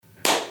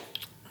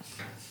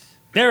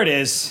There it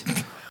is.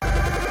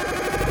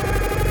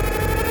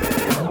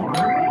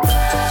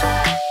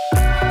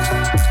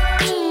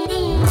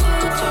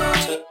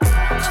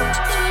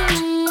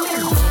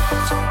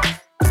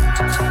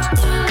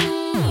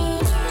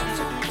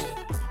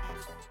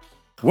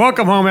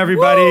 Welcome home,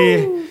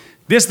 everybody. Woo!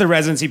 This is the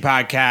Residency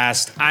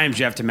Podcast. I'm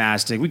Jeff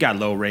Tomastic. We got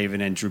Lo Raven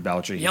and Drew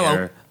Belcher here.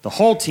 Hello. The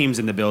whole team's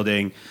in the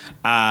building.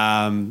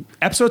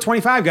 Episode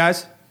 25,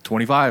 guys.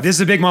 25. This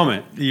is a big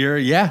moment.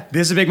 Yeah.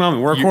 This is a big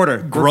moment. We're a quarter.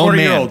 Grown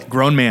man.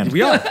 Grown man.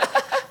 We are.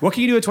 What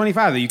can you do at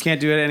 25 that you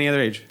can't do at any other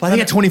age? But I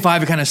think at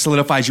 25, it kind of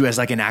solidifies you as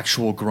like an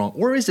actual grown.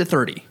 Or is it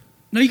 30?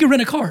 No, you can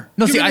rent a car.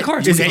 No, you see, can rent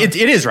a car. it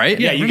is, right?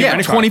 Yeah, you can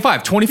rent a car.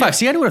 25. 25.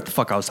 See, I knew what the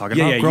fuck I was talking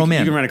about. Yeah, grown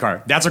man. You can rent a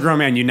car. That's a grown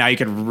man. Now you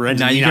can rent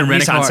a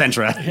Nissan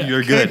Sentra.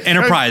 You're good.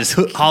 Enterprise.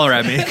 Holler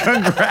at me.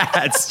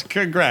 Congrats.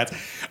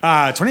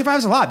 25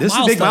 is a lot. This is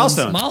a big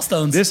milestone.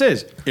 Milestones. This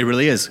is. It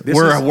really is.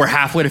 We're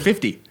halfway to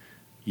 50.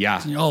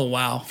 Yeah. Oh,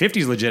 wow. 50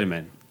 is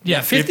legitimate.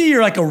 Yeah, 50,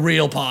 you're like a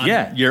real pod.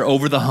 Yeah. You're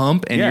over the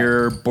hump and Yeah.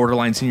 you're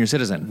borderline senior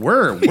citizen.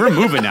 We're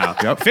moving now.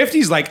 50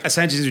 is like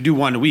essentially to do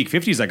one a week.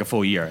 50 is like a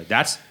full year.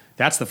 That's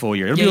the full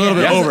year. It'll be a little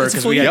bit over it's a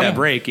because full we had year. that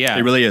break. Yeah.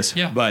 It really is.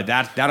 Yeah. But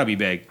that'll be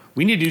big.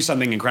 We need to do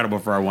something incredible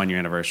for our 1 year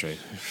anniversary.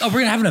 Oh, we're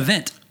going to have an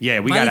event. Yeah,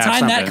 we By got to the have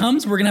time that something.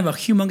 comes, we're going to have a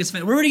humongous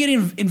event. We're already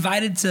getting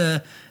invited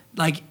to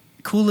like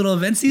cool little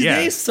events these Yeah.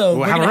 days. So We'll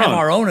we're have going to our have own.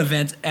 our own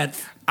event at.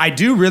 I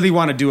do really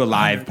want to do a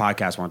live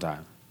podcast one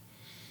time.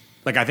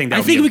 Like I think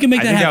we can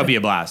make that That happen. would be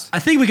a blast. I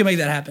think we can make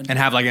that happen. And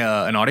have like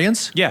an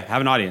audience? Yeah, have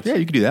an audience. Yeah,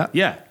 you could do that.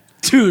 Yeah.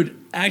 Dude,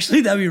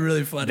 actually, that would be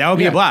really fun. That would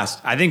be Yeah. a blast.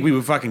 I think we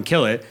would fucking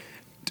kill it.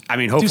 I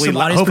mean, hopefully some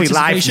audience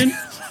participation.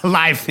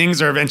 live things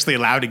are eventually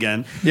allowed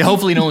again. Yeah,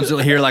 hopefully no one's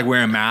here like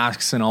wearing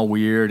masks and all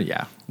weird.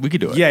 Yeah, we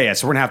could do it. Yeah.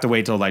 So we're gonna have to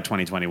wait till like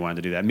 2021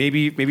 to do that.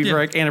 Maybe Yeah. for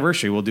like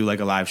anniversary, we'll do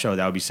like a live show.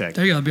 That would be sick.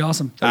 There you go. That'd be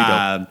awesome.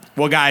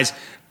 Well, guys,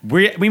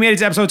 we made it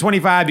to episode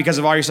 25 because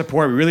of all your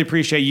support. We really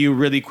appreciate you.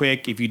 Really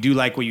quick, if you do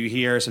like what you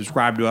hear,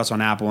 subscribe to us on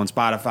Apple and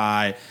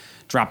Spotify.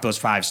 Drop those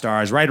 5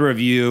 stars, write a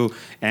review,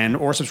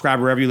 or subscribe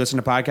wherever you listen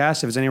to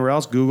podcasts. If it's anywhere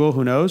else, Google,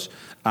 who knows.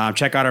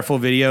 Check out our full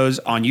videos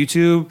on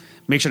YouTube.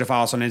 Make sure to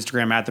follow us on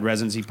Instagram at The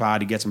Residency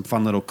Pod to get some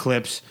fun little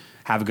clips.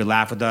 Have a good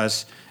laugh with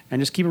us, and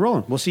just keep it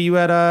rolling. We'll see you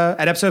at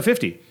episode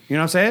 50. You know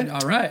what I'm saying? All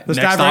right. Let's Next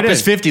dive stop right in.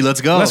 is 50.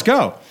 Let's go. Let's go.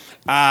 All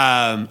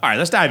right,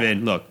 let's dive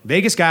in. Look,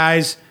 Vegas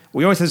guys,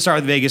 we always have to start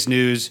with Vegas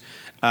news.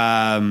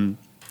 And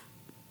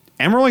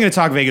we're only going to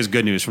talk Vegas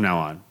good news from now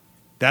on.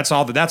 That's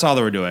all that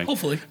we're doing.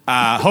 Hopefully.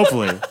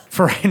 Hopefully,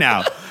 for right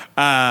now.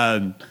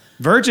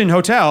 Virgin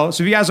Hotel,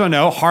 so if you guys don't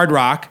know, Hard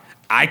Rock,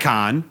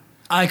 Icon,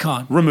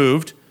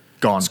 removed.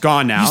 Gone. It's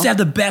gone now. Used to have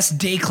the best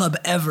day club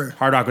ever.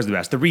 Hard Rock was the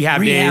best. The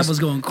Rehab Rehab days. was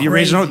going The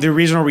original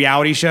crazy.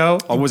 reality show.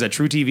 Oh, was that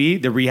True TV?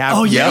 The Rehab.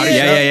 Oh, yeah. reality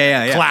show?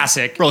 Yeah.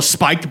 Classic. Bro,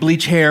 spiked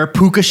bleach hair,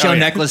 puka shell Oh, yeah.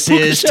 necklaces,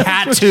 Puka shell.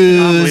 tattoos,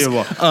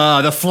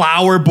 Unbelievable. the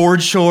flower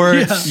board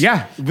shorts.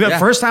 Yeah. The Yeah.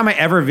 first time I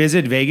ever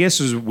visited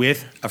Vegas was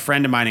with a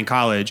friend of mine in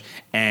college,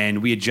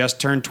 and we had just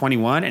turned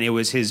 21, and it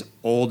was his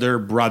older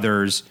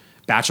brother's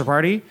bachelor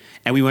party,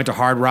 and we went to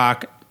Hard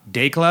Rock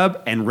Day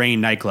Club and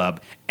Rain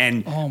Nightclub.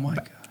 And Oh, my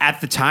God. at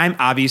the time,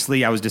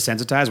 obviously, I was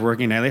desensitized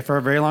working nightlife for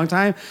a very long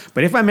time,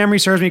 but if my memory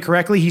serves me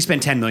correctly, he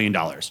spent $10 million.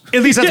 At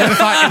least that's what I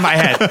thought in my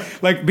head.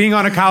 Like, being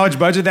on a college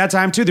budget that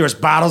time, too, there was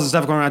bottles and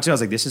stuff going around, too. I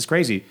was like, this is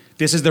crazy.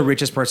 This is the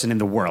richest person in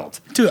the world.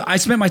 Dude, I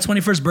spent my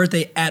 21st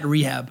birthday at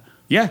Rehab.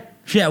 Yeah.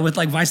 Yeah, with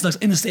like Vice Lux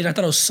in the stage. I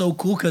thought it was so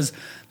cool because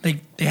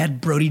they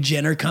had Brody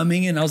Jenner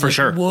coming, and I was For like,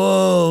 sure.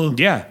 whoa.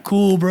 Yeah.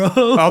 Cool, bro.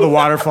 All the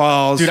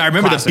waterfalls. Dude, I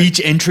remember Classic. the beach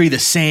entry, the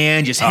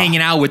sand, just hanging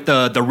out with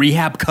the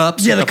rehab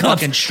cups. Yeah, with the cups.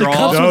 fucking The straw.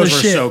 cups were Those the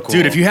were shit. so cool.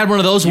 Dude, if you had one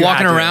of those You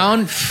walking had to.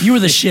 around, You were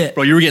the shit.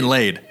 bro, you were getting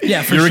laid.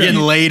 Yeah, for you were sure.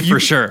 getting laid for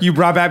sure. You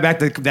brought that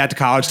to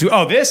college too.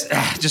 Oh, this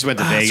just went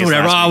to Vegas. So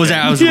whatever. last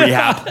I was weekend.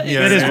 rehab.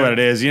 Yeah. It is what it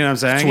is. You know what I'm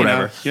saying? It's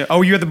whatever. You know?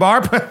 Oh, you at the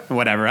bar?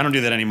 Whatever. I don't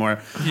do that anymore.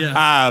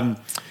 Yeah.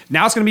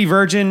 Now it's going to be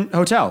Virgin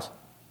Hotels.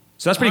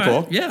 So that's pretty All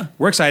cool. right, yeah.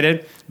 We're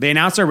excited. They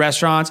announced their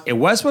restaurants. It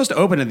was supposed to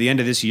open at the end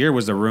of this year,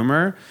 was the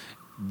rumor.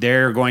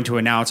 They're going to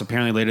announce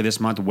apparently later this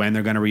month when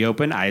they're going to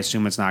reopen. I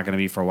assume it's not going to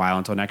be for a while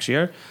until next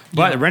year.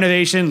 But Yeah. the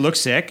renovation looks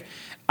sick.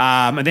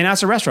 And they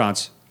announced the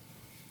restaurants.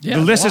 Yeah,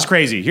 The list wow. is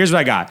crazy. Here's what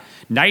I got.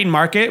 Night and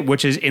Market,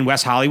 which is in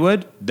West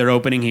Hollywood. They're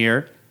opening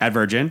here at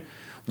Virgin.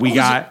 We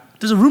got,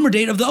 There's a rumor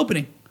date of the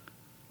opening.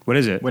 what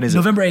is it? When is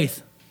November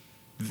 8th.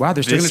 Wow,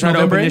 they're still going This to try to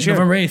November open this year.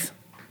 November 8th.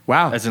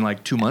 Wow. As in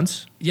like 2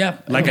 months? Yeah.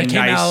 Like it a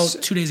came nice-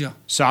 out 2 days ago.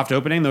 Soft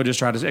opening. They'll just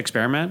try to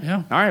experiment. Yeah.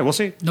 All right, we'll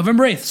see.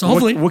 November 8th. So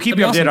hopefully. We'll keep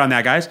you that'd be updated awesome. on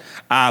that, guys.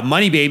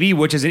 Money Baby,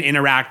 which is an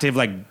interactive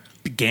like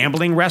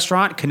gambling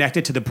restaurant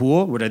connected to the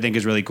pool, which I think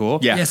is really cool.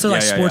 Yeah, so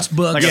like sports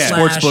book Like a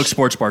slash-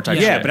 sports bar type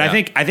Yeah, shit. but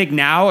I think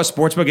now a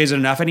sports book isn't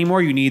enough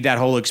anymore. You need that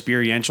whole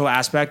experiential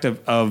aspect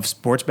of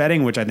sports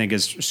betting, which I think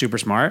is super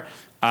smart.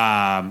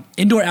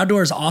 Indoor,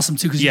 outdoor is awesome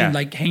too because you Yeah. can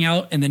like hang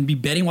out and then be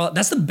betting while.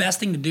 That's the best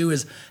thing to do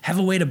is have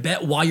a way to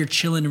bet while you're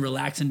chilling and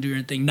relaxing and doing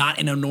your thing, not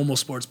in a normal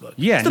sports book.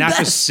 Yeah, It's the not best.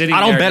 just sitting. I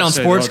don't there bet on just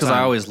the sports whole because I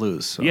time. always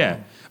lose. So. Yeah.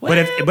 But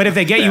if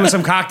they get you with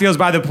some cocktails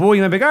by the pool,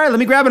 you might be like, all right, let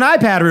me grab an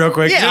iPad real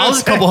quick. Yeah, I'll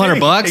just a couple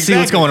 $100, see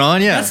what's going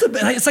on. Yeah. That's the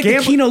best. It's like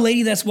Gamble- the Keno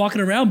lady that's walking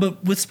around,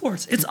 but with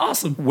sports. It's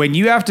awesome. When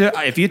you have to,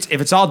 if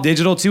it's all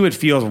digital too, it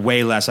feels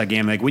way less like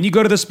gambling. Like when you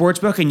go to the sports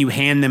book and you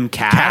hand them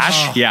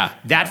cash, Yeah.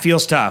 that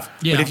feels tough.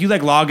 Yeah. But if you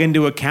like log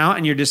into account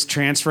and you're just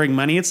transferring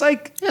money, it's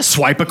like Yeah,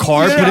 swipe a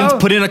card, You know?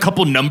 put in a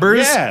couple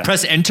numbers, Yeah.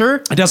 press enter.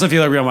 it doesn't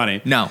feel like real money.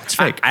 No, it's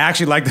fake. I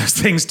actually like those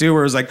things too,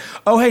 where it was like,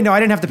 oh hey, no, I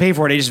didn't have to pay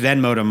for it. I just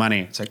Venmo'd him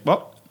money. It's like,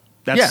 well,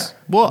 that's Yeah.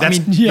 Well, I that's,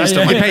 mean, Yeah, that's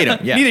yeah, we yeah. paid him.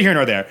 Yeah. neither here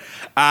nor there.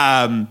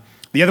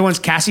 The other one's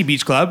Cassie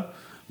Beach Club,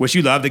 which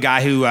you love, the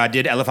guy who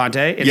did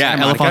Elefante. In Yeah,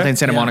 Santa Monica. Elefante in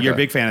Santa Monica. You're a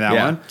big fan of that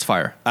Yeah, one. it's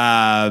fire.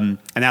 And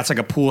that's like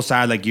a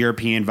poolside, like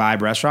European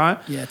vibe restaurant.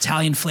 Yeah,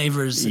 Italian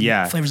flavors. And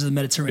Yeah. flavors of the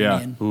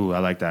Mediterranean. Ooh, I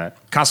like that.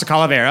 Casa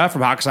Calavera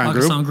from Hakkasan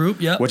Group. Hakkasan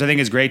Group, yep. Which I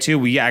think is great too.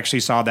 We actually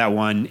saw that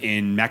one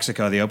in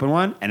Mexico, the open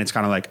one. And it's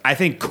kind of like, I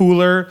think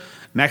cooler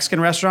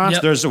Mexican restaurants,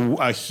 Yep. there's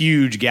a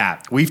huge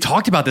gap. We've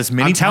talked about this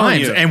many I'm telling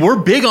times, you. and we're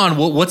big on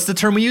what's the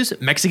term we use?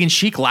 Mexican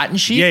chic, Latin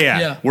chic. Yeah.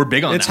 Yeah. We're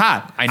big on It's that.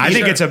 hot. I, know. think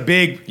Sure. it's a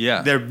big,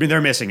 Yeah.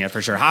 they're missing it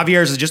for sure.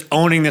 Javier's is just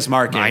owning this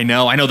market. I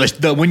know.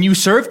 The when you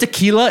serve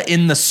tequila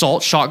in the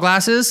salt shot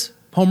glasses,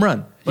 home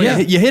run. Like, Yeah.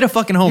 you hit a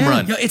fucking home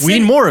run. Yo, it's We need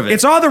like- more of it.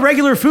 It's all the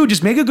regular food.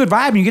 Just make a good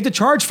vibe and you get to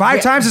charge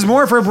five times as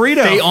more for a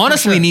burrito. They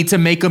honestly need to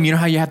make them. You know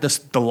how you have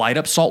the light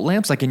up salt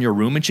lamps like in your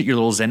room and shit, your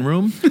little Zen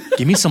room.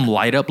 Give me some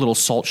light up little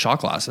salt shot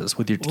glasses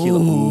with your tequila.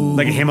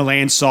 Like a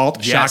Himalayan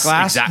salt shot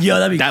glass. Exactly. Yo,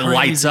 that'd be that crazy.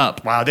 lights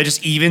up. Wow, that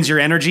just evens your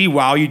energy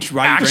while you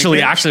Actually,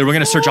 drink it. we're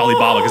gonna search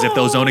Alibaba because if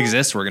those don't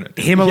exist, we're gonna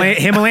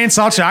Himalayan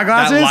salt shot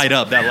glasses. that light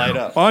up. That light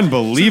up.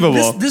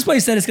 Unbelievable. This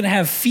place said it's going to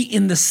have feet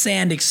in the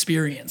sand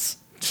experience.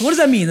 So what does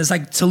that mean? It's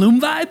like Tulum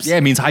vibes? Yeah,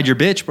 it means hide your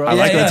bitch, bro. I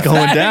like It's that.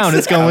 going Facts. down.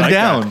 It's I going like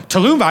down. that.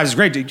 Tulum vibes is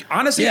great. Dude.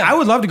 Honestly, Yeah. I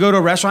would love to go to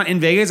a restaurant in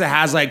Vegas that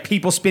has like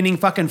people spinning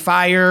fucking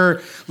fire,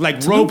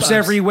 like ropes vibes.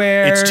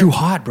 everywhere. It's too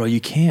hot, bro.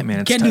 You can't, man.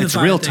 It's, Can't do the it's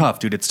fire real thing. tough,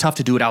 dude. It's tough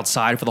to do it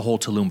outside for the whole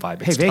Tulum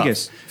vibe. Hey, It's tough.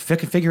 Vegas,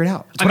 figure it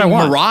out. That's I what mean, I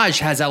want. Mirage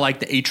has that like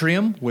the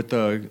atrium with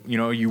the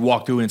you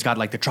walk through and it's got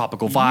like the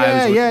tropical vibes.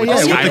 Yeah, with, yeah, with yeah.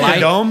 The With the skylight.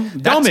 dome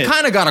That's it.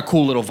 kind of got a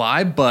cool little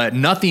vibe, but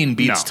nothing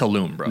beats No.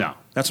 Tulum, bro. No,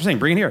 that's what I'm saying.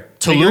 Bring it here.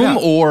 Figure it Tulum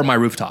out. or my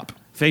rooftop.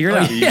 Figure it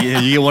out.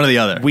 You get one or the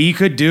other. We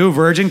could do.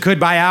 Virgin could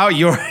buy out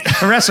your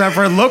restaurant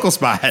for a local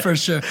spot. For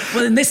sure.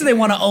 Well, and they said they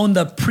want to own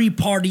the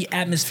pre-party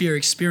atmosphere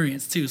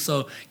experience too.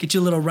 So get you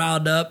a little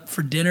riled up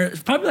for dinner.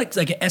 It's probably like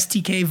an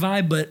STK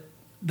vibe, but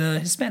the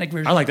Hispanic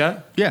version. I like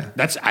that. Yeah.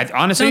 That's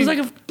honestly, Sounds like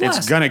a blast.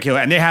 it's gonna kill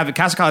it. And they have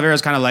Casa Calavera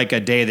is kind of like a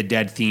Day of the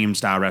Dead themed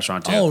style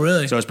restaurant too. Oh,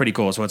 really? So it's pretty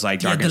cool. So it's like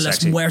Dia dark de and los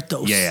sexy.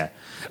 Muertos. Yeah.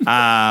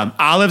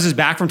 Olives is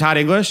back from Todd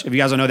English. If you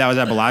guys don't know, that was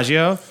at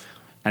Bellagio.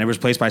 And it was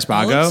replaced by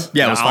Spago. Olives?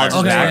 Yeah, it was Olives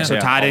fire. is Okay, back. yeah. So Yeah,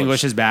 Todd Olives.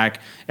 English is back.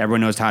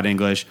 Everyone knows Todd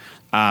English.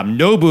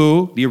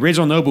 Nobu, the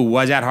original Nobu,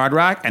 was at Hard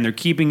Rock, and they're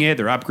keeping it.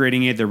 They're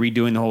upgrading it. They're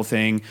redoing the whole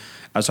thing.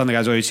 Something I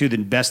was always too. The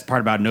best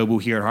part about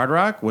Nobu here at Hard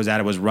Rock was that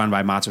it was run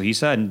by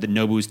Matsuhisa and the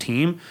Nobu's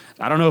team.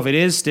 I don't know if it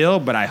is still,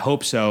 but I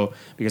hope so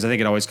because I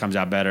think it always comes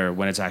out better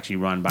when it's actually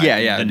run by the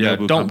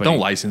Nobu company. Don't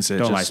license it.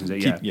 Don't Just license it.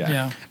 keep-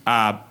 Yeah.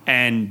 Yeah.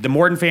 And the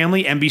Morton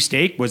family, MB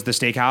Steak, was the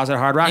steakhouse at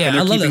Hard Rock, Yeah, and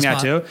they're I love keeping that that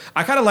spot. too.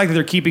 I kind of like that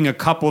they're keeping a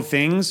couple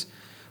things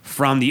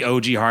from the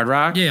OG Hard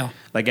Rock. Yeah.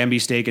 Like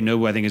MB Steak and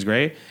Nobu, I think is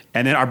great.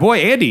 And then our boy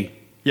Andy.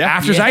 Yeah.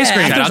 After's Yeah, Ice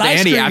Cream. Shout out to Ice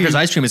Andy. Cream. After's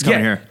Ice Cream is coming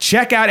Yeah, here.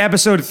 check out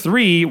episode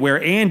 3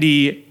 where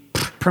Andy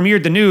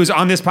premiered the news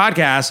on this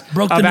podcast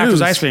Broke of the After's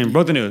news. Ice Cream.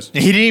 Broke the news. He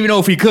didn't even know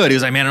if he could. He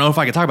was like, man, I don't know if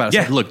I could talk about it. I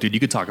Yeah. said, look, dude, you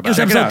could talk about It was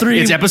it. episode out. 3.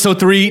 It's episode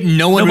 3.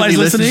 No one Nobody's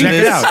really listens to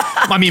listening? this. Check it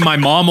out. I mean, my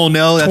mom will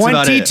know. That's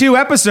about it. 22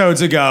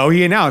 episodes ago,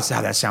 he announced,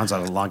 that sounds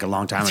like a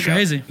long time It's ago.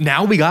 crazy.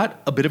 Now we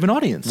got a bit of an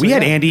audience. We So,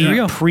 had yeah. Andy There we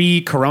go.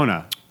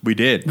 pre-corona. We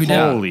did. We did.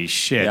 Holy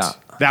shit. Yeah.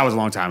 That was a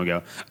long time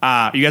ago.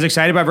 You guys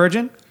excited about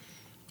Virgin?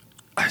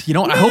 You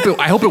know, I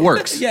hope it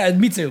works. Yeah,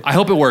 me too. I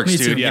hope it works, Me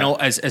dude. too. You know,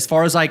 as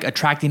far as like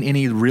attracting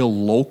any real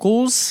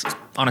locals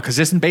on a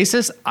consistent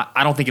basis,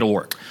 I don't think it'll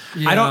work.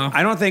 I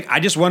don't think. I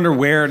just wonder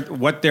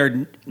what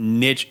their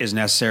niche is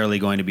necessarily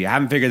going to be. I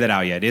haven't figured that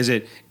out yet. Is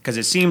it because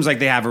it seems like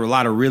they have a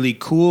lot of really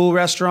cool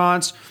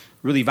restaurants,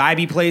 really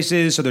vibey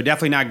places, so they're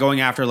definitely not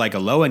going after like a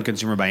low end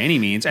consumer by any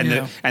means. And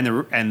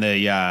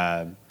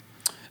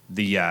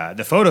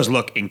the photos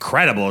look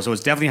incredible. So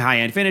it's definitely high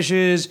end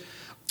finishes.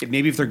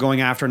 Maybe if they're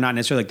going after not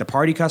necessarily like the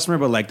party customer,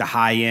 but like the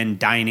high end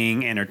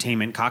dining,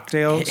 entertainment,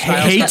 cocktail.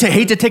 style stuff.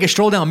 Hate to take a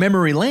stroll down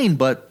memory lane,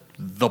 but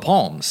the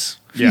Palms.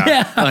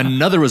 Yeah.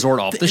 Another resort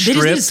off the They just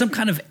strip. need some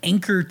kind of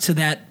anchor to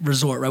that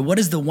resort, right? What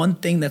is the one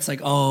thing that's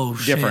like, oh,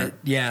 Different. shit.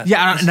 Yeah.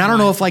 Yeah, this and I is don't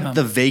know my if like come.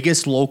 the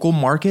Vegas local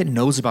market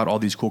knows about all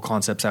these cool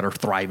concepts that are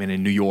thriving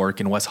in New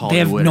York and West They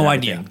have Hollywood. no and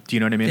idea. everything. Do you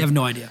know what I mean? They have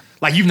no idea.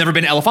 Like you've never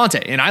been to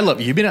Elefante, and I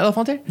love. You've been to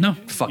Elefante? No.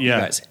 Fuck Yeah.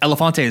 you guys.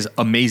 Elefante is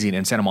amazing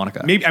in Santa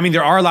Monica. Maybe, I mean,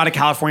 there are a lot of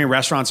California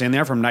restaurants in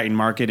there from Night and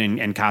Market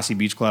and Kasi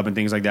Beach Club and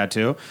things like that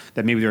too.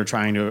 That maybe they're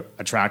trying to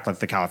attract like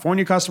the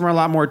California customer a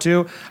lot more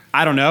too.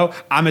 I don't know.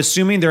 I'm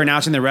assuming they're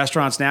announcing the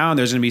restaurants now, and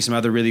there's going to be some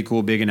other really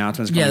cool big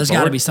announcements. Yeah, coming there's gotta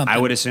forward, be something. I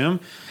would assume.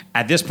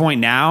 At this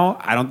point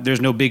now,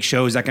 there's no big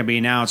shows that can be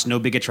announced, no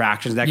big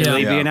attractions that can Yeah.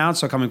 really be Yeah. announced.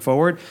 So coming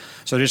forward,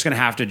 so they're just going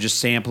to have to just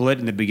sample it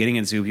in the beginning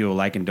and see what people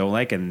like and don't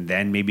like, and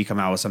then maybe come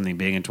out with something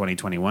big in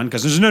 2021.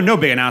 Because there's no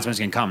big announcements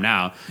can come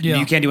now. Yeah.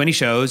 You can't do any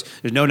shows.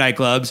 There's no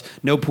nightclubs,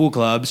 no pool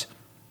clubs.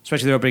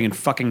 Especially they're opening in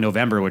fucking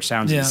November, which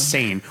sounds Yeah.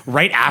 insane.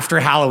 Right after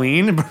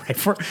Halloween, right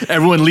for,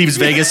 Everyone leaves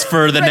Vegas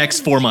for the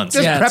next 4 months.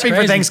 just Yeah, it's prepping for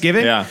crazy.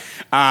 Thanksgiving. Yeah.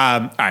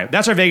 All right,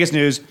 that's our Vegas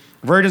news.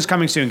 Virgin's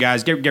coming soon,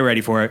 guys. Get ready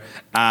for it.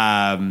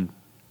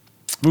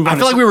 Move on. I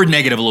feel like we were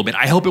negative a little bit.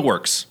 I hope it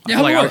works. Yeah, I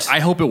feel it like works. I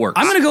hope it works.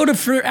 I'm gonna go to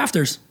for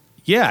afters.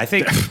 yeah, I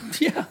think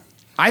Yeah.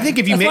 if you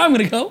That's make, where I'm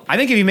gonna go. I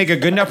think if you make a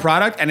good enough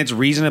product and it's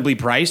reasonably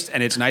priced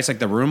and it's nice, like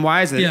the room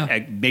wise, that Yeah.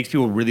 it makes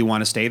people really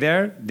want to stay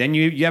there. Then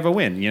you have a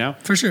win. You know,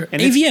 For sure.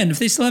 And it's- AVN. If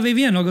they still have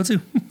AVN, I'll go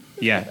too.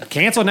 Yeah,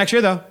 cancel next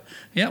year though.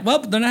 Yeah. Well,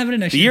 they're not having it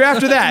next The year. year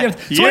after that.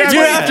 Yeah, Year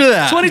after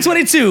that.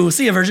 2022.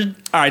 See ya, Virgin.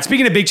 All right,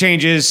 speaking of big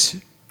changes,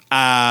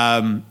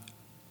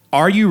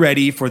 are you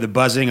ready for the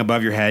buzzing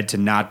above your head to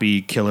not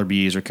be killer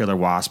bees or killer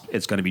wasp?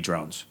 It's going to be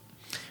drones.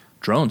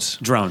 Drones.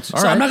 Drones. So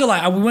I'm not gonna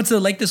lie. We went to the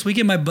lake this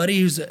weekend. My buddy,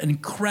 who's an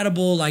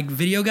incredible like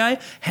video guy,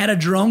 had a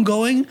drone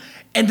going,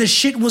 and the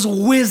shit was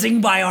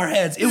whizzing by our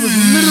heads. It was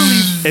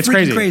literally It's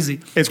freaking crazy.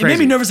 It's It made crazy.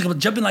 me nervous. Like,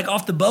 jumping like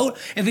off the boat,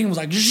 and thing was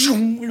like,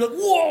 zoom. You're like,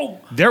 whoa.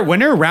 When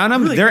they're around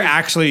them, Really they're crazy.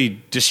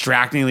 actually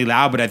distractingly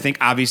loud. But I think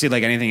obviously,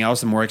 like anything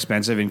else, the more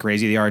expensive and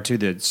crazy they are too,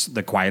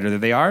 the quieter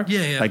that they are.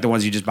 Yeah, yeah. Like the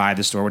ones you just buy at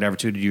the store, whatever,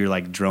 to do your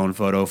like drone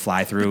photo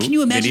fly through. Can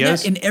you imagine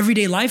videos. that in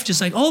everyday life?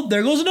 Just like, oh,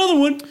 there goes another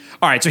one.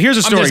 All right, so here's a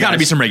I mean, story. there's got to guys.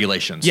 be some regulations.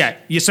 Yeah.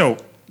 So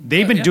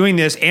they've been Yeah. doing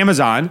this.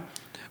 Amazon.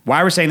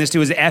 Why we're saying this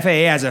too is the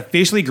FAA has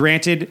officially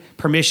granted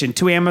permission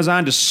to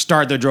Amazon to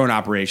start their drone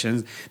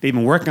operations. They've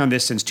been working on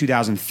this since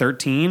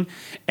 2013,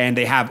 and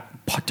they have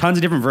tons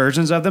of different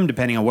versions of them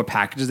depending on what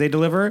packages they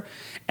deliver.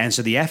 And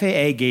so the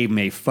FAA gave them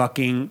a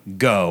fucking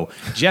go.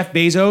 Jeff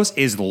Bezos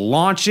is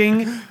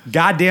launching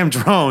goddamn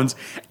drones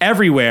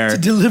everywhere.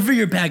 Deliver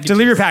your package.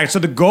 Deliver your package. So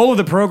the goal of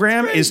the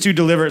program is to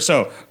deliver.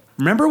 So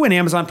remember when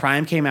Amazon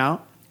Prime came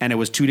out and it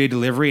was 2-day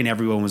delivery and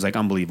everyone was like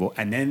unbelievable.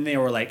 And then they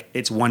were like,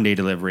 it's 1-day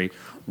delivery.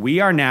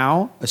 We are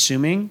now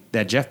assuming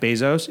that Jeff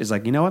Bezos is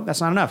like, you know what? That's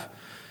not enough.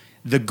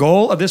 The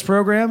goal of this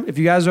program, if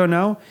you guys don't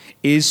know,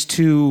 is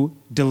to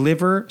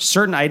deliver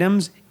certain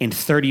items in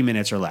 30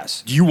 minutes or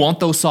less. Do you want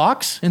those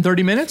socks in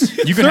 30 minutes?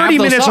 You 30 those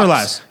minutes or socks.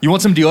 less. You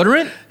want some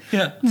deodorant?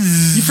 Yeah.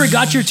 You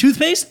forgot your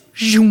toothpaste?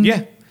 Zoom.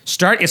 Yeah.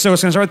 So it's going to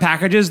start with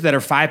packages that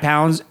are 5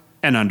 pounds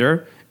and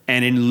under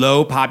and in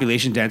low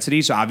population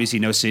density. So obviously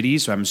no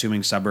cities. So I'm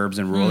assuming suburbs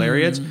and rural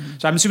areas.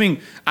 So I'm assuming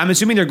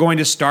they're going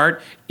to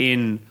start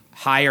in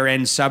higher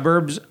end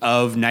suburbs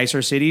of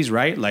nicer cities,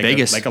 right? Like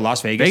Vegas. like a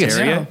Las Vegas, Vegas,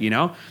 area, yeah. you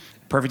know,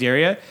 perfect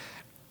area.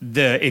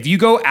 If you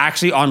go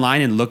actually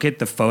online and look at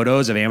the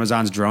photos of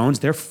Amazon's drones,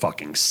 they're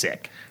fucking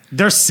sick.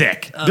 They're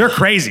sick. They're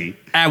crazy.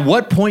 At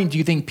what point do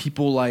you think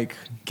people like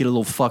get a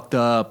little fucked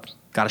up,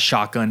 got a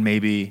shotgun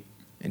maybe,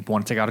 and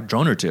want to take out a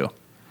drone or two?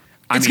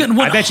 It's I mean,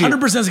 gonna I bet you-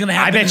 100% is gonna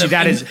happen. I bet you in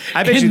that the- is.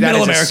 I bet in you that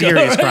middle is a America,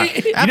 serious crime.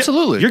 right? You know-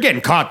 Absolutely. You're getting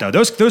caught though.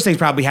 Those things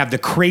probably have the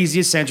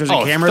craziest sensors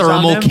and cameras on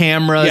thermal them.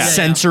 cameras, Yeah.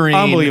 censoring.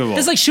 Unbelievable.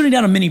 It's like shooting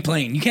down a mini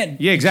plane. You can't.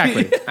 Yeah,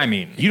 exactly. I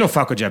mean, You don't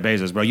fuck with Jeff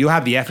Bezos, bro. You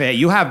have the FAA.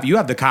 You have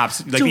the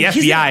cops, like Dude, the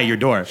he's FBI gonna- at your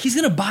door. He's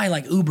gonna buy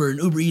like Uber and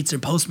Uber Eats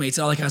and Postmates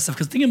and all that kind of stuff.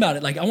 Because think about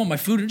it, like I want my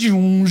food.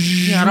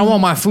 yeah, I don't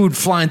want my food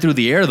flying through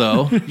the air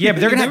though. Yeah,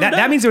 but they're gonna You never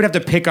that know. means they would have to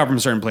pick up from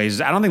certain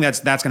places. I don't think that's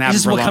gonna happen This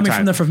is for a what long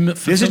coming time. from the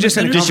This is just fulfillment gonna centers?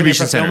 come from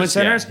Distribution the fulfillment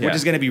centers. centers, Yeah, which yeah.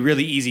 is gonna be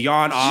really easy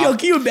on off. Yo,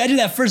 can you imagine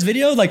that first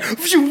video? Like, Well,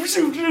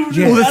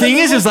 the thing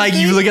is like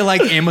you look at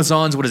like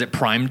Amazon's, what is it,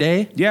 Prime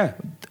Day? Yeah.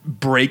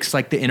 Breaks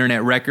like the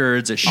internet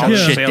records, it shuts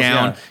Yeah. shit Sales,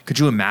 down. yeah. Could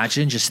you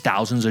imagine just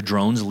thousands of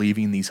drones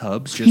leaving these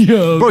hubs? Just,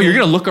 Yo, bro, you're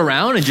gonna look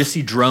around and just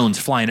see drones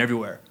flying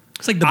everywhere.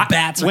 it's like the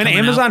bats. Are When coming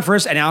Amazon out.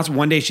 first announced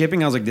 1-day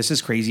shipping, I was like, this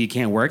is crazy. It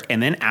can't work.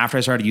 And then after I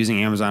started using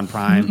Amazon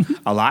Prime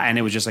a lot, and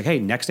it was just like, hey,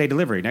 next day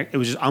delivery. It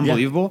was just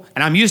unbelievable.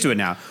 And I'm used to it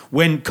now.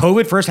 When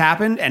COVID first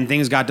happened and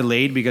things got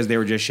delayed because they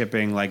were just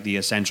shipping like the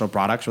essential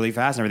products really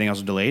fast and everything else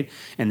was delayed,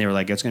 and they were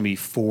like, it's going to be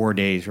 4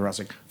 days. I was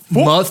like,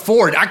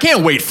 Ford, I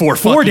can't wait 4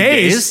 4 fucking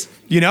days?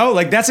 You know,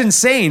 like that's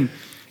insane.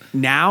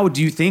 Now,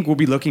 do you think we'll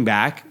be looking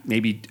back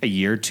maybe a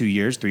year, 2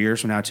 years, 3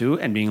 years from now too,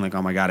 and being like,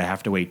 oh my God, I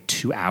have to wait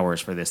 2 hours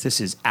for this. This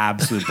is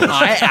absolute bullshit.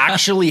 I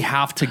actually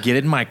have to get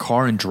in my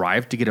car and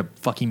drive to get a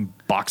fucking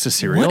box of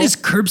cereal. What is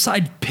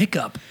curbside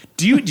pickup?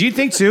 Do you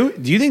think too?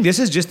 Do you think this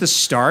is just the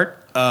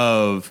start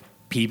of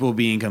people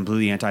being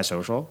completely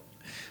antisocial?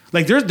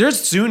 Like there's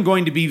soon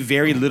going to be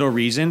very little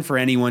reason for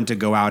anyone to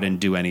go out and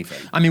do anything.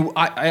 I mean,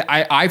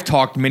 I've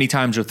talked many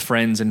times with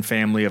friends and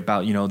family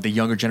about, you know, the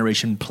younger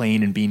generation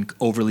playing and being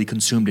overly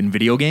consumed in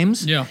video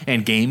games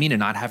and gaming and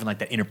not having like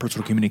that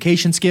interpersonal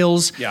communication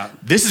skills. Yeah.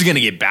 This is going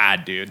to get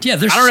bad, dude. Yeah,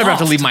 they're I don't ever have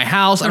to soft. leave my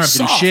house. I don't They're have to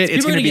do soft. shit. People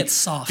It's are going to gonna be get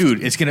soft.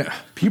 Dude,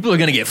 people are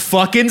going to get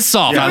fucking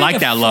soft. Yeah. I like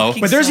that, Lo.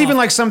 Fucking But there's even soft.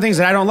 like some things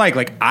that I don't like.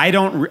 Like I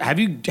don't have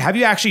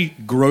you actually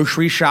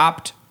grocery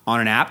shopped on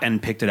an app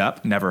and picked it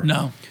up? Never.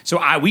 No. So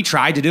we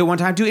tried to do it one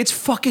time too. It's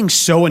fucking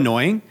so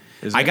annoying.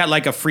 Is I it? got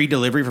like a free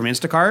delivery from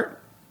Instacart.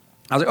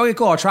 I was like, okay,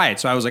 cool, I'll try it.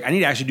 So I was like, I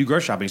need to actually do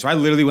grocery shopping. So I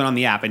literally went on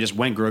the app and just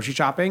went grocery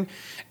shopping,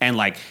 and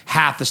like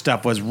half the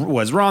stuff was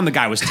wrong. The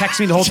guy was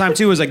texting me the whole time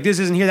too. It was like, this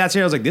isn't here, that's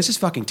here. I was like, this is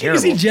fucking You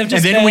terrible. see Jeff And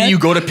just then when mad? you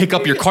go to pick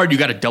up your card, you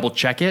got to double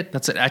check it.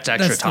 That's extra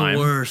That's time. the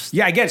worst.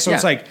 Yeah, I get it. So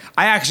it's Yeah. like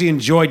I actually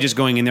enjoy just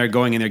going in there,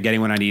 getting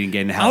what I need, and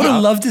getting the hell I would out.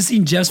 have loved to see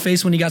Jeff's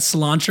face when he got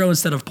cilantro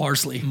instead of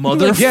parsley.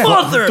 Mother,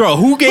 bro,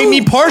 who gave me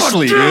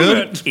parsley,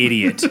 dude?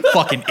 Idiot.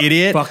 Fucking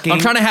idiot. Fucking I'm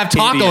trying to have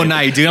taco idiot.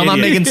 night, dude. I'm not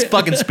Idiot. making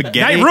fucking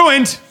spaghetti. Night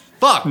ruined.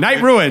 Fuck.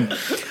 Night ruined.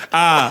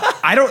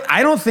 I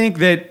don't think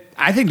that.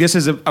 I think this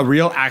is a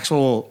real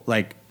actual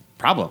like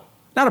problem.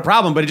 Not a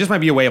problem, but it just might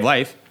be a way of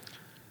life.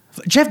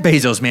 Jeff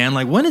Bezos, man,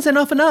 like when is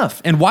enough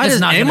enough? And why It's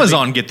does not gonna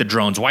Amazon get the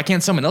drones? Why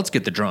can't someone else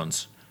get the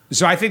drones?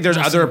 So I think there's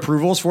other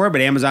approvals for it,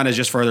 but Amazon is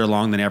just further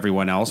along than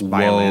everyone else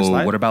by a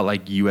landslide. What about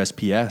like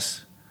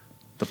USPS,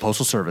 the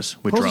postal service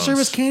with Postal drones?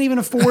 Service can't even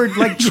afford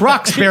like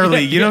trucks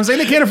barely. You know what I'm saying?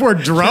 They can't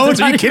afford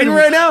drones. Are you kidding me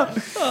right now?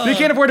 They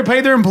can't afford to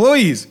pay their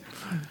employees.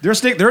 They're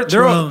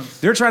Drones.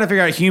 trying to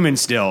figure out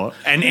humans still,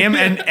 and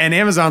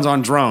Amazon's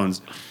on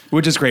drones,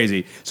 which is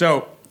crazy.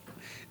 So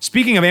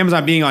speaking of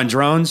Amazon being on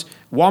drones,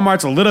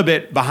 Walmart's a little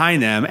bit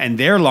behind them, and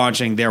they're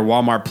launching their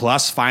Walmart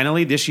Plus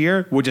finally this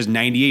year, which is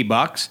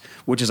 $98,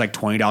 which is like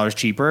 $20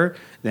 cheaper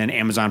than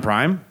Amazon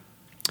Prime.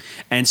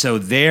 And so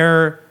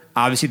they're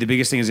obviously the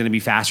biggest thing is going to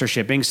be faster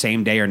shipping,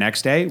 same day or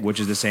next day,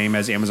 which is the same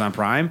as Amazon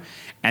Prime.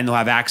 And they'll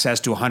have access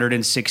to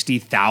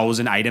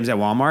 160,000 items at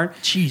Walmart.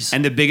 Jeez.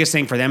 And the biggest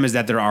thing for them is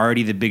that they're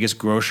already the biggest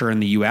grocer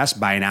in the US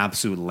by an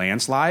absolute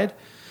landslide.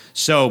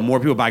 So more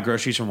people buy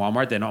groceries from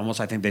Walmart than almost,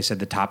 I think they said,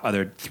 the top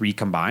other three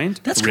combined.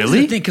 That's Really?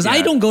 really the thing because I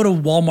Yeah. don't go to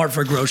Walmart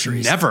for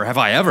groceries. Never have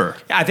I ever.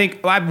 I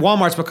think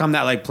Walmart's become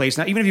that like place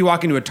now. Even if you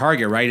walk into a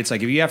Target, right? It's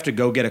like if you have to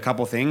go get a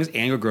couple things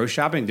and go grocery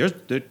shopping, there's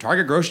the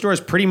Target grocery store is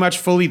pretty much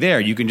fully there.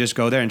 You can just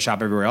go there and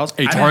shop everywhere else.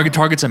 Hey,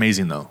 Target's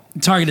amazing though.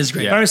 Target is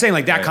great. But I'm saying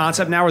like that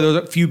concept now where there's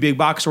a few big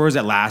box stores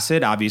that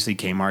lasted. Obviously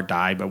Kmart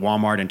died, but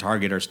Walmart and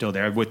Target are still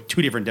there with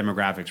two different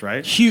demographics,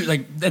 right? Huge,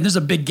 like, and there's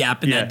a big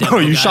gap in Yeah. that. Demo, Oh,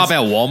 you guys. shop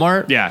at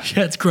Walmart? Yeah.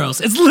 Yeah, it's gross.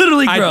 It's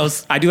literally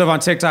gross. I do have on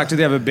TikTok too.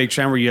 They have a big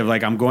trend where you have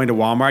like I'm going to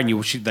Walmart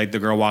and like the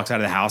girl walks out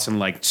of the house and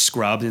like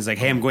scrubs and is like,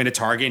 hey, I'm going to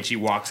Target, and she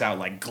walks out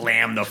like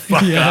glam the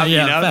fuck Yeah, up.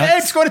 yeah, you know, facts. hey,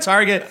 just go to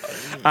Target.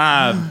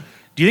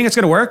 Do you think it's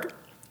gonna work?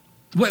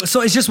 Wait,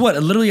 so it's just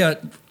what? Literally a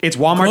It's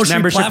Walmart's grocery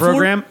membership platform?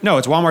 program. No,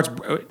 it's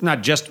Walmart's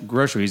not just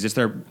groceries. It's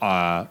their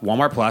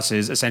Walmart Plus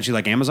is essentially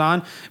like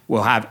Amazon.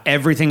 Will have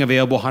everything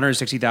available,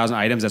 160,000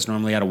 items that's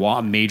normally at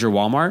a major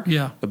Walmart.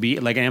 Yeah. It'll be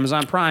like an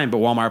Amazon Prime, but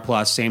Walmart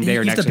Plus same day you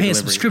or have next to day pay a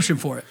delivery. subscription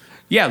for it.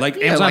 Yeah, like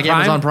Amazon like Prime.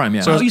 Amazon Prime,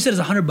 yeah. So Oh, you said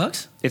it's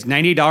 $100? it's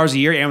 $98 a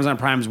year. Amazon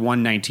Prime's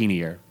 $119 a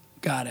year.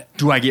 Got it.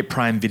 Do I get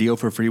Prime Video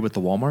for free with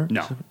the Walmart?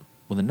 No.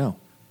 Well, then no.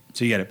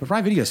 So you get it. But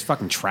Prime Video is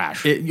fucking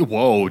trash.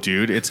 Whoa,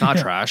 dude. It's not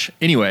trash.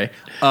 Anyway,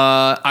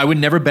 I would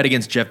never bet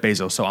against Jeff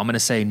Bezos, so I'm going to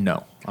say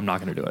no. I'm not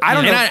going to do it. I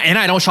don't know. And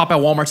I don't shop at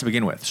Walmart to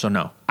begin with, so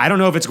no. I don't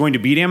know if it's going to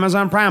beat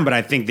Amazon Prime, but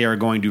I think they're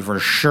going to for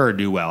sure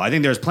do well. I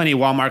think there's plenty of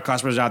Walmart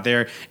customers out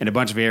there in a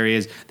bunch of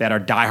areas that are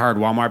diehard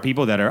Walmart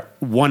people that are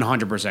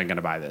 100% going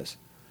to buy this.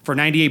 For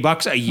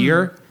 $98 a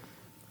year,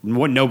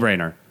 what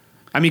no-brainer.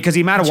 I mean, because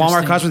the amount of Walmart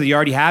Interesting. customers that you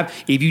already have,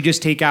 if you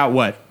just take out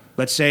what?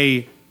 Let's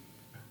say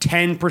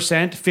 10%,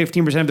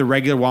 15% of the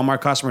regular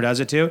Walmart customer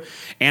does it too.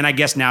 And I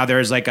guess now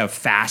there's like a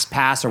fast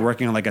pass. They're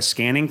working on like a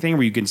scanning thing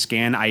where you can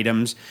scan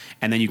items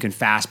and then you can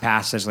fast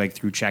pass this like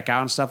through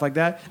checkout and stuff like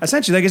that.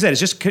 Essentially, like I said, it's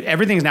just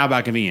everything's now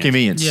about convenience.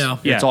 Convenience. Yeah.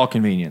 It's all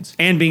convenience.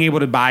 And being able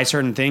to buy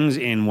certain things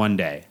in one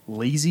day.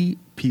 Lazy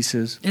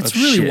pieces It's of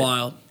really shit.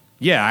 wild.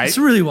 Yeah, It's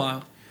really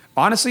wild.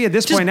 honestly, at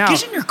this Just point now,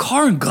 get in your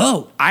car and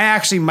go. I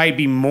actually might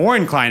be more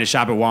inclined to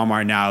shop at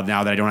Walmart now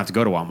that I don't have to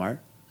go to Walmart.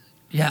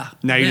 Yeah.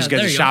 Now you Yeah, just get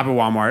there to you shop go. at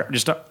Walmart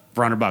just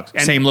for $100.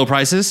 And Same low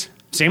prices?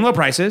 same low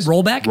prices.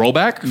 Rollback?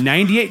 Rollback?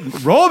 98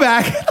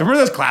 rollback. Remember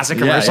those classic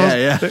Yeah, commercials?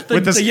 yeah, yeah.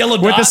 With The yellow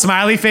with the dot.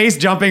 smiley face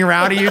jumping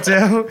around at you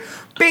too.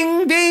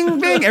 Bing, bing,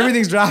 bing.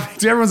 Everything's dropping.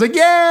 So everyone's like,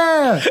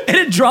 yeah. And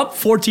it dropped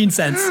 14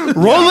 cents.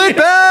 Roll it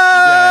Yeah,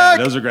 back!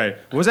 those are great.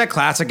 What was that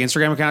classic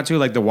Instagram account too?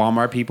 Like the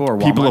Walmart people or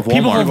Walmart? People of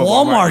People Walmart. of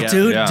Walmart, yeah.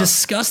 dude. Yeah.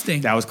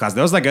 Disgusting. That was classic.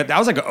 That was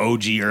like an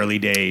OG early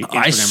day.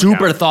 I Instagram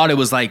super account. thought it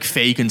was like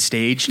fake and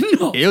staged.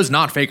 No. It was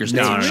not fake or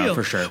staged. No, Real.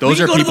 for sure. Those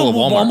We are can go people to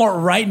of the Walmart.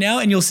 Walmart right now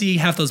and you'll see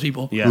half those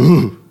people.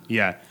 Yeah.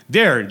 Yeah,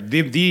 they're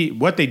the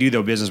what they do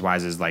though business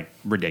wise is like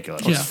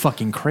ridiculous. Yeah. It's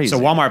fucking crazy. So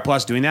Walmart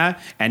Plus doing that,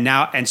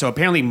 and so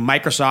apparently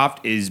Microsoft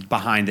is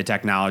behind the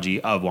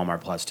technology of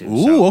Walmart Plus too.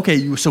 Ooh,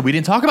 okay. So we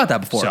didn't talk about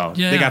that before. So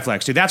Yeah. they got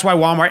Flex too. That's why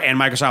Walmart and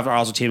Microsoft are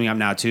also teaming up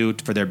now too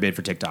for their bid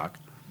for TikTok.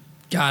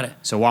 Got it.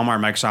 So Walmart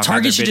and Microsoft.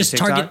 Target should have their bid just to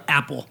TikTok. target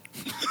Apple.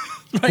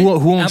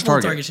 Who owns Apple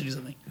Target? Target should do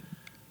something.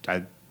 I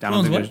owns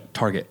don't think what? there's-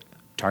 Target.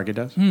 Target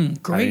does. I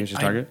think Great. it's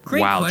just Target.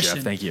 Great wow, question.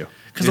 Jeff. Thank you.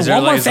 Because Is the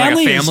there Walmart is it like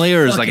family, a family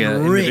or is it like fucking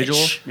an rich.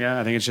 individual? Yeah,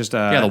 I think it's just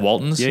the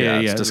Waltons? Yeah,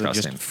 it's Just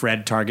disgusting.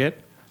 Fred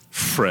Target.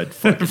 Fred.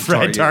 Fucking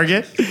Fred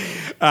Target.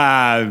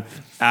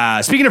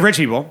 Speaking of rich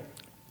people,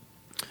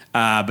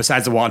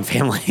 besides the Walton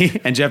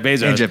family and Jeff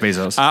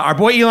Bezos, our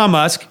boy Elon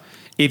Musk.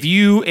 If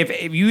you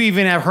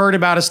even have heard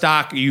about a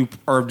stock,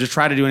 or just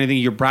try to do anything,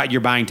 you're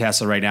buying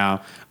Tesla right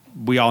now.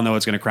 We all know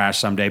it's going to crash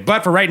someday,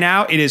 but for right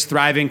now, it is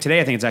thriving.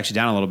 Today, I think it's actually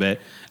down a little bit.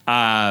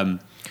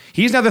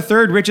 He's now the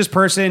third richest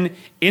person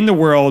in the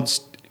world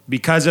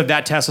because of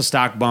that Tesla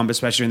stock bump,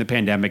 especially in the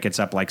pandemic. It's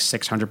up like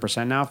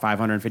 600% now,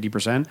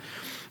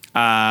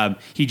 550%.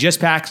 He just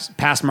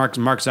passed Mark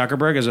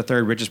Zuckerberg as the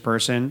third richest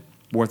person,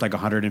 worth like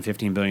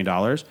 $115 billion.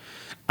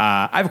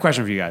 I have a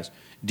question for you guys.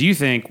 Do you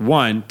think,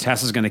 one,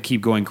 Tesla's going to keep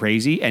going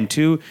crazy? And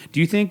two, do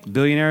you think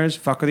billionaires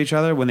fuck with each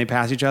other when they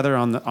pass each other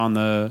on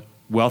the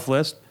wealth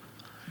list?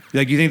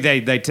 Like, you think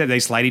they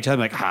slide each other?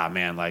 Like,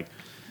 man, like,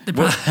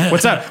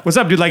 what's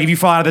up, dude? Like, if you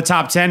fall out of the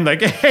top 10,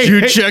 like, hey,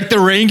 You checked the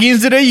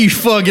rankings today, you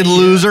fucking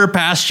loser,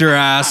 past your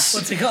ass.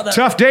 What's it called?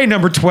 tough day,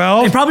 number They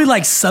 12. probably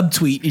like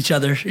subtweet each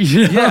other.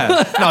 You know?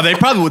 Yeah. No, they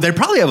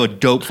probably have a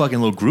dope fucking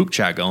little group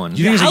chat going.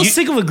 You think it's How a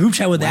sick of a group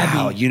chat would that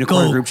Wow, be?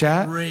 unicorn Go group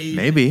chat? crazy.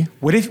 Maybe.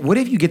 What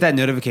if you get that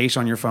notification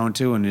on your phone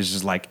too, and it's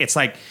just like, it's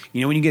like,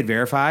 you know, when you get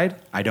verified?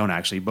 I don't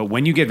actually, but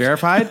when you get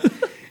verified,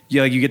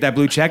 you get that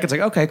blue check. It's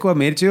like, okay, cool, I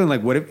made it too. And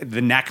like, what if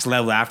the next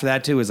level after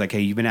that too is like, hey,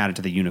 you've been added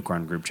to the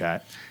unicorn group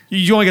chat.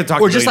 You only get to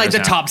talk Or to just like the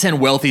billionaires now. top 10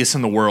 wealthiest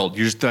in the world.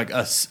 You're just like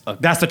a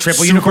That's the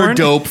triple super unicorn?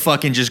 dope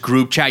fucking just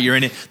group chat. You're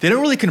in it. They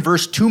don't really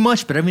converse too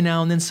much, but every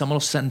now and then someone will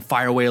send and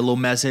fire away a little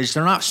message.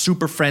 They're not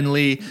super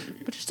friendly,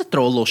 but just to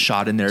throw a little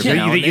shot in there. So every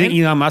now you and think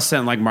then. Elon Musk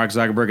sent like Mark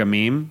Zuckerberg a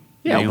meme?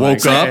 Yeah, Being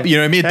woke like, up. You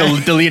know what I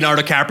mean? The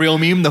Leonardo DiCaprio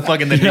meme,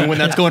 the new one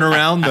that's going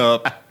around.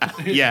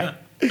 Yeah.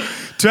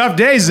 Tough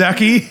day,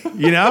 Zucky.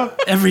 You know?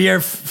 Every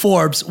year,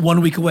 Forbes,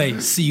 1 week away.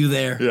 See you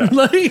there.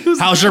 Like, who's-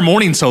 How's your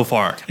morning so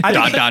far?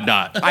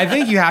 Dot. I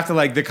think you have to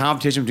like the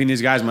competition between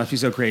these guys must be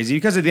so crazy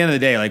because at the end of the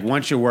day, like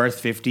once you're worth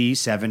 50,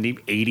 70,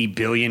 80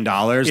 billion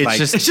dollars, It's like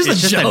just a a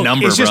joke.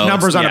 number, it's just bro.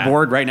 numbers on Yeah. a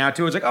board right now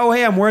too. It's like, oh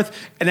hey, I'm worth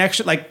an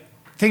extra like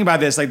think about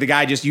this, like the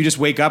guy you just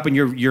wake up and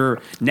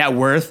your net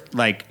worth,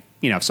 like,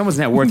 you know, if someone's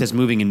net worth is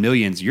moving in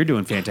millions, you're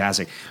doing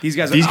fantastic. These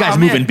guys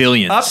moving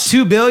billions. Up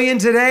 2 billion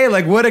today.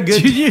 Like what a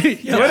good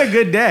what a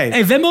good day.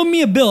 Hey, Venmo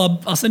me a bill.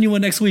 I'll send you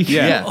one next week.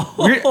 Yeah.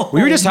 Yeah.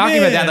 We were just talking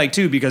about that, man. like,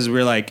 too, because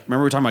we're like,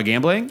 remember we were talking about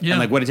gambling? Yeah. And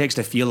like what it takes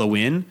to feel a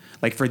win?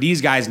 Like for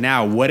these guys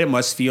now, what it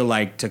must feel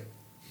like to,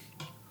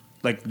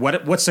 like,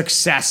 what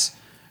success,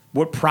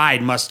 what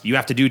pride must you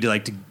have to do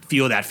to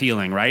feel that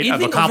feeling, right?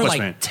 Anything of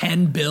accomplishment. over like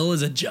 10 bill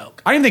is a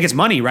joke. I don't even think it's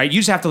money, right? You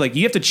just have to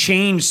you have to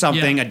change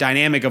something, a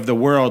dynamic of the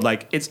world.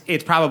 Like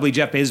it's probably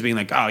Jeff Bezos being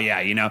like, oh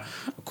yeah, you know,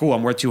 cool,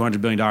 I'm worth $200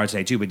 billion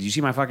today too. But do you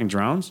see my fucking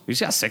drones? You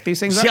see how sick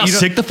these things are? See how You don't-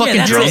 sick the fucking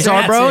that's drones it.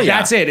 are, bro? That's it.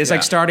 That's it. It's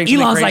like starting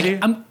something Elon's crazy.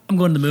 like, I'm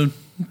going to the moon.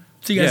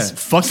 See you guys. Yeah.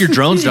 Fuck your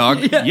drones, dog.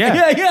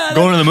 Yeah.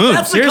 Going to the moon.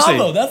 That's Seriously. the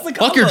combo. That's the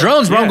combo. Fuck your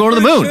drones, bro. I'm Yeah. going to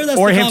the For moon. sure, that's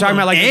Or the him combo. talking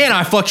about And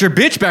I fucked your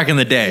bitch back in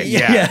the day.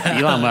 Yeah,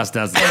 Elon Musk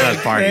does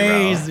party,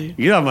 Crazy.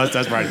 bro. Elon Musk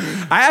does party.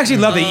 I actually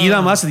love that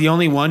Elon Musk is the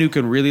only one who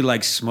can really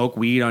like smoke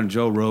weed on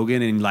Joe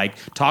Rogan and like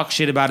talk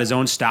shit about his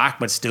own stock,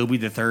 but still be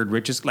the third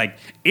richest. Like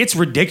it's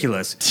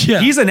ridiculous. Yeah.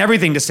 He's done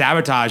everything to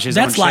sabotage his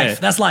That's own life. shit.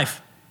 That's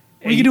life.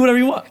 You can do whatever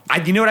you want.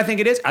 You know what I think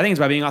it is? I think it's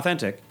by being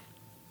authentic.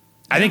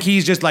 I think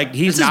he's just like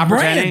he's That's not his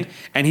pretending, brand.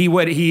 and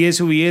he is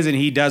who he is, and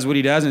he does what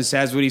he does and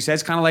says what he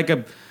says. Kind of like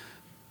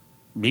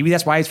maybe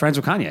that's why he's friends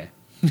with Kanye.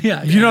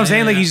 Yeah. You know what I'm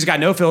saying? Like he's just got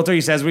no filter.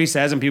 He says what he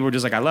says, and people are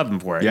just like, I love him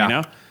for it. Yeah. You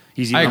know?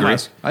 He's I Elon agree.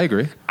 Musk. I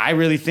agree. I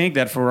really think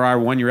that for our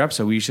 1 year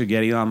episode, we should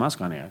get Elon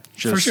Musk on here.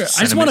 For sure. I send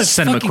just him- want to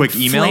send him a quick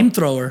email.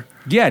 flamethrower.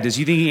 Yeah. Does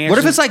he think he answers? What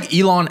if it's like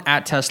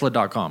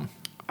Elon@tesla.com?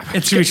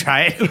 Should we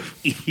try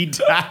it?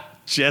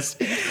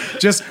 just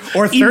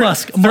or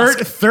E-Musk, Musk.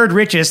 third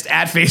richest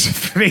at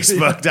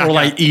Facebook. Or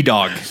like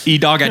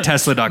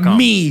edog@tesla.com.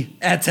 Me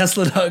at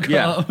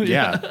Tesla.com.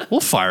 Yeah.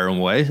 We'll fire him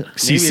away. Maybe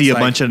CC it's a like-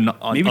 bunch of maybe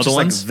it's other just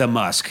ones. like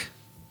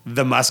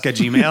the Musk at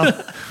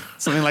Gmail,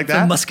 something like The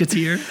that.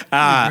 Musketeer.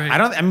 I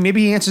don't. I mean,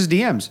 maybe he answers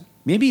DMs.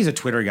 Maybe he's a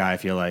Twitter guy. I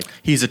feel like.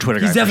 He's a Twitter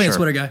guy. He's for definitely sure. a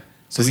Twitter guy.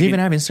 Does he even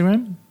have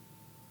Instagram?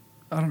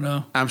 I don't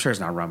know. I'm sure it's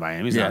not run by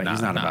him. He's not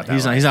about that.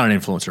 He's life. not an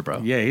influencer, bro.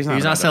 Yeah, he's not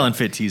He's about not that. selling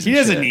fit tees. He and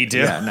doesn't shit. need to.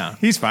 Yeah, no.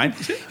 He's fine.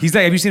 He's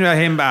like, have you seen about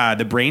him?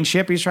 The brain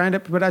chip he's trying to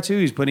put out too.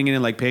 He's putting it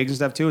in like pigs and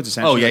stuff too. It's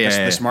essentially like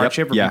the smart Yep.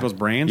 chip for Yeah. people's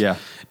brains. Yeah.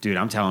 Dude,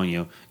 I'm telling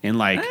you, in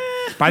like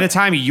by the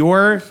time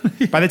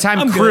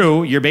I'm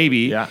Crew, your baby,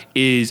 Yeah.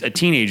 is a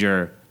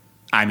teenager,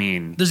 I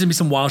mean, There's going to be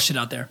some wild shit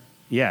out there.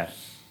 yeah.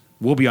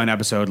 we'll be on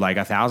episode like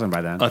 1,000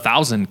 by then.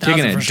 1,000,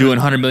 kicking it, for sure. doing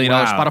 $100 million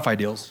Wow. Spotify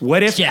deals.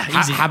 What if? Yeah,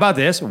 easy. How about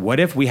this? What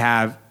if we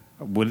have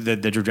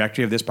the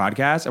trajectory of this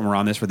podcast, and we're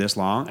on this for this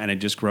long, and it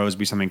just grows to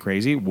be something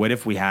crazy? What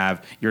if we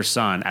have your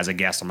son as a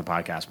guest on the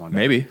podcast one day?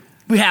 Maybe.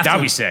 We have That'd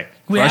to. be sick.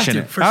 We have Crushing to.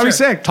 it. For That'd be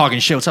sure. sick. Talking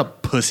shit. What's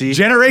up, pussy?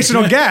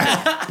 Generational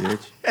gap.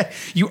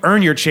 You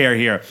earn your chair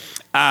here.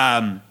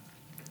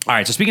 All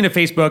right, so speaking of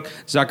Facebook,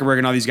 Zuckerberg,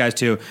 and all these guys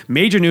too,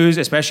 major news,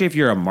 especially if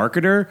you're a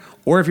marketer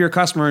or if you're a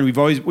customer, and we've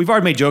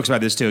already made jokes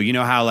about this too. You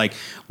know how like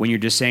when you're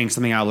just saying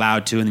something out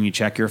loud too, and then you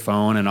check your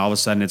phone, and all of a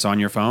sudden it's on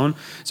your phone.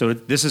 So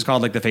this is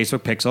called like the Facebook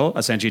Pixel.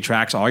 Essentially, it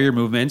tracks all your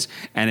movements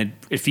and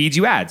it feeds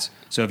you ads.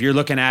 So if you're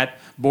looking at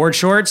board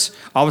shorts,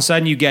 all of a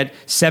sudden you get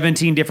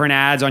 17 different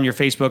ads on your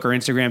Facebook or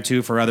Instagram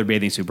too for other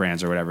bathing suit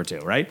brands or whatever too,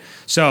 right?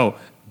 So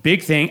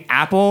big thing,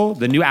 Apple,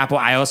 the new Apple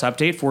iOS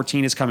update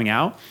 14 is coming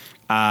out.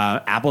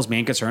 Apple's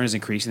main concern is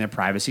increasing their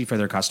privacy for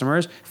their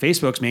customers.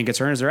 Facebook's main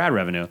concern is their ad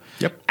revenue.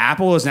 Yep.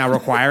 Apple is now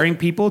requiring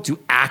people to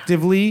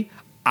actively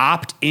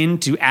opt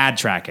into ad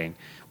tracking,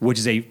 which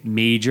is a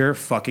major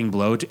fucking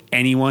blow to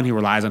anyone who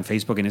relies on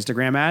Facebook and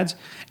Instagram ads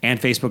and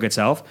Facebook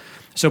itself.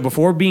 So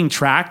before being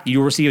tracked,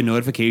 you'll receive a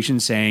notification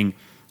saying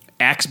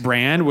X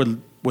brand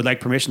would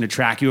like permission to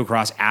track you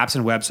across apps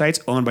and websites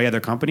owned by other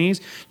companies.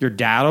 Your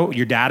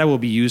data will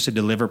be used to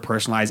deliver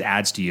personalized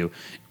ads to you.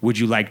 Would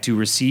you like to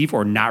receive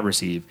or not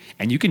receive?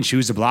 And you can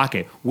choose to block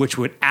it, which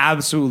would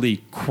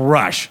absolutely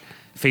crush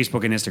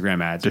Facebook and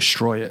Instagram ads.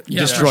 Destroy it. Yeah,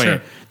 Destroy for sure.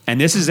 it. And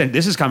this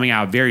is coming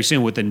out very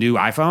soon with the new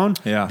iPhone.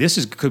 Yeah.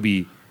 Could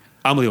be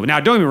unbelievable.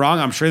 Now, don't get me wrong.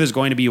 I'm sure there's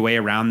going to be a way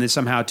around this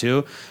somehow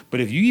too. But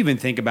if you even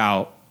think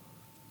about,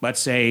 let's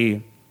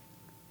say,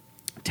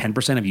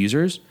 10% of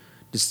users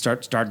just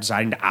start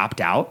deciding to opt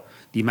out,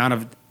 the amount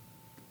of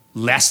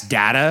less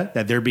data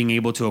that they're being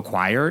able to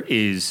acquire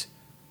is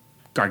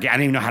gargantuan. I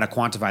don't even know how to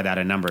quantify that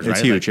in numbers. It's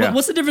right? huge, Like, yeah.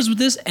 What's the difference with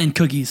this and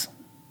cookies?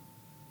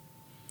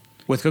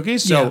 with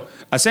cookies. So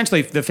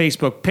essentially, the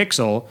Facebook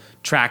Pixel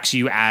tracks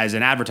you as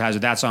an advertiser.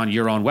 That's on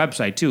your own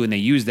website too, and they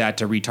use that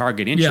to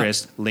retarget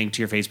interest linked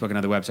to your Facebook and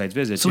other websites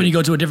visits. So when you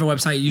go to a different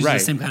website, it uses Right.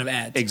 the same kind of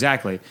ads.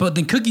 Exactly. But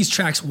then cookies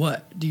tracks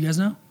what? Do you guys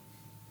know?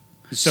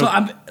 So, So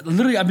I've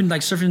been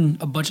like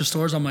surfing a bunch of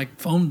stores on my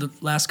phone the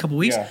last couple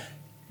weeks. Yeah.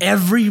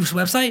 Every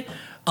website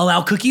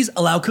allow cookies,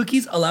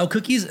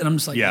 and I'm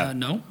just like, Yeah.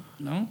 no.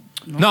 No,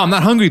 I'm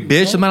not hungry,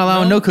 bitch. I'm not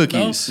allowing no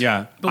cookies.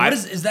 yeah, But what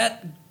is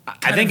that?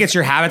 I think it's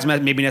your habits,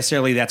 maybe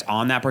necessarily that's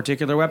on that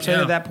particular website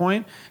Yeah. at that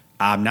point.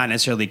 Not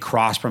necessarily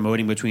cross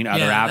promoting between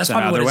other yeah, apps that's and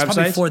probably other what it's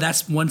probably websites. for.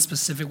 That's one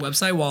specific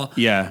website. While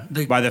Yeah,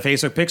 by the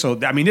Facebook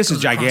Pixel. I mean, this is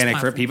Goes across gigantic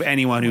for platforms. people,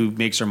 anyone who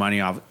makes their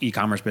money off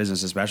e-commerce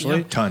business, especially.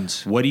 Yeah.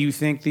 Tons. What do you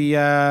think do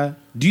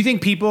you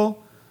think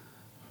people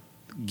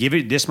give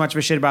it this much of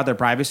a shit about their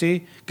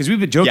privacy? Because we've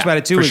been jokes Yeah, about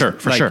it too. for is, sure,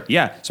 for like, sure.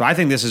 Yeah. So I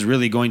think this is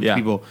really going to Yeah.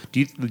 people. Do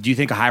you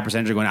think a high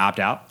percentage are going to opt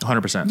out?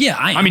 100%. Yeah,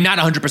 I mean, not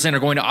 100% are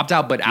going to opt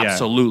out, but Yeah.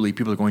 absolutely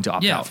people are going to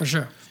opt yeah, out. for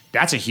sure.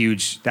 That's a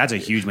huge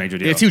major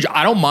deal. It's huge.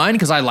 I don't mind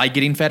because I like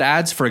getting fed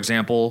ads. For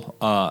example,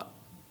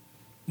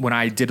 when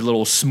I did a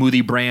little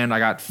smoothie brand, I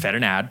got fed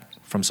an ad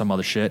from some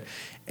other shit.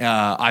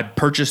 I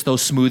purchased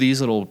those smoothies,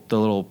 the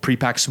little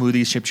pre-packed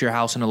smoothies shipped to your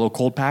house in a little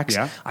cold packs.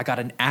 Yeah. I got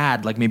an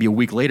ad like maybe a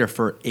week later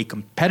for a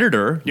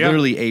competitor, Yeah.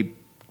 literally a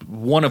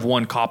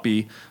one-of-one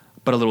copy,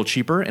 but a little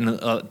cheaper, and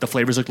the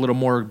flavors looked a little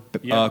more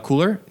Yeah.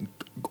 cooler.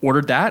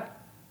 Ordered that.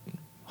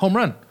 Home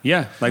run.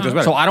 Yeah, like those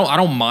better. So I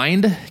don't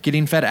mind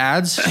getting fed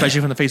ads, especially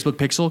from the Facebook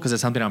Pixel, because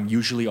it's something I'm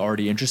usually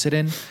already interested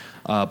in.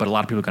 But a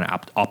lot of people are going to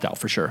opt out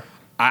for sure.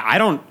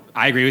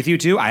 I agree with you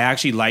too. I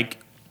actually like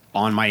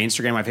on my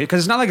Instagram, my face, because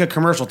it's not like a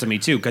commercial to me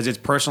too, because it's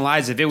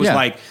personalized. If it was Yeah.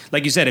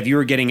 like you said, if you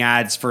were getting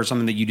ads for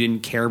something that you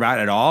didn't care about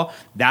at all,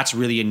 that's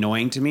really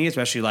annoying to me,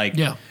 especially like,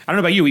 Yeah. I don't know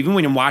about you, even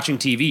when I'm watching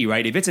TV,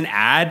 right? If it's an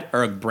ad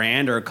or a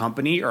brand or a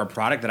company or a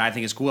product that I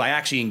think is cool, I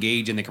actually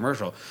engage in the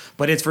commercial.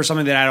 But it's for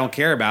something that I don't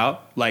care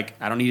about. Like,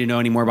 I don't need to know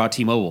any more about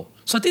T-Mobile.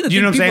 So I think You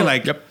know what I'm saying?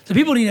 Like, the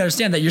people need to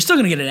understand that you're still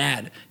going to get an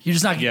ad. You're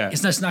just not. Yeah.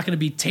 It's not going to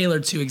be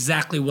tailored to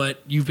exactly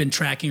what you've been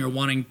tracking or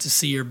wanting to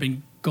see or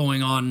been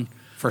going on.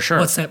 For sure.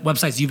 What's that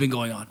websites you've been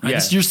going on? Right.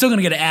 Yeah. You're still going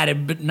to get an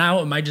ad, but now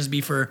it might just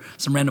be for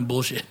some random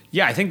bullshit.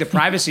 Yeah, I think the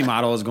privacy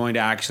model is going to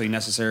actually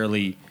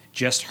necessarily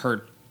just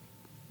hurt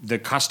the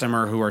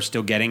customer who are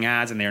still getting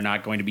ads, and they're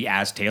not going to be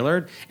as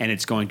tailored, and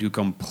it's going to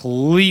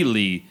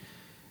completely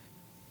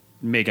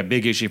make a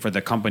big issue for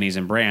the companies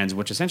and brands,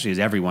 which essentially is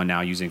everyone now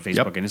using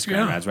Facebook and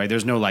Instagram Yeah. ads, right?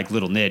 There's no like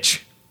little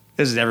niche.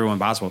 This is everyone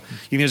possible.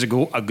 You think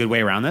there's a good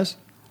way around this?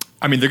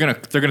 I mean, they're gonna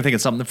think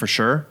it's something for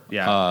sure.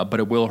 Yeah. But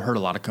it will hurt a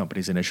lot of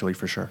companies initially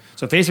for sure.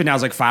 So Facebook now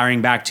is like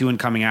firing back too and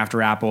coming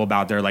after Apple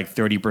about their like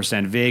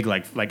 30% VIG,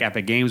 like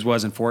Epic Games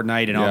was in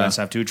Fortnite and all Yeah. that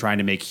stuff too, trying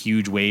to make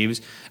huge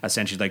waves,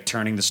 essentially like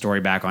turning the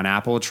story back on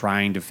Apple,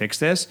 trying to fix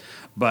this.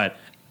 But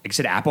like I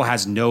said, Apple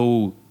has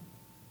no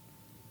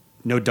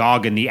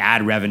dog in the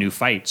ad revenue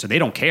fight, so they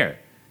don't care.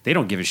 They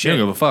don't give a shit. don't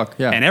give a fuck,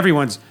 yeah. And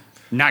everyone's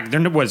not.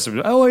 They're we're just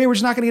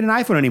not going to get an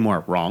iPhone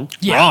anymore. Wrong.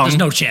 Yeah, Wrong. there's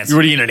no chance. You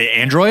already in an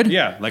Android?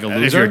 Yeah, like a If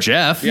loser. you're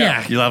Jeff,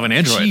 Yeah. you'll have an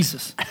Android.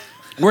 Jesus.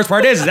 Worst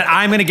part is that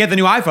I'm going to get the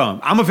new iPhone.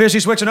 I'm officially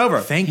switching over.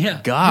 Thank Yeah.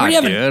 God, You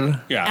already have dude.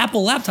 an Yeah.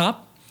 Apple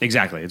laptop.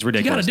 Exactly. It's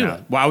ridiculous. do now.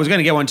 it. Well, I was going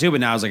to get one too, but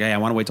now I was like, hey, I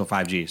want to wait till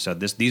 5G. So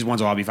these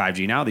ones will all be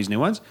 5G now, these new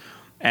ones.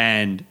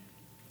 And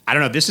I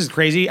don't know. This is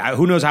crazy.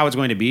 Who knows how it's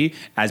going to be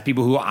as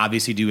people who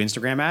obviously do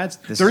Instagram ads.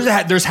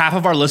 There's half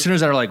of our listeners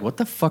that are like, what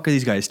the fuck are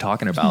these guys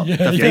talking about? The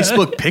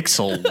Facebook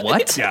Pixel,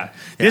 what? Yeah.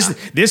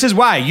 This is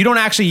why you don't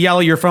actually yell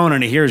at your phone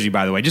and it hears you,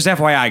 by the way. Just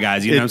FYI,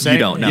 guys. You know what I'm saying? You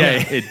don't know.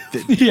 Yeah.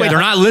 Wait, they're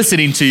not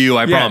listening to you,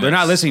 I Yeah, promise. they're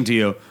not listening to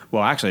you.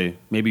 Well, actually,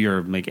 maybe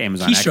your like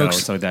Amazon Echo Keystrokes. and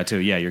stuff like that too.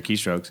 Yeah, your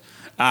keystrokes.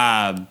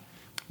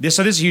 This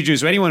is huge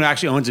news. So anyone who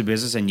actually owns a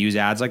business and use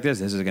ads like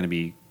this is going to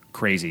be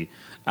crazy.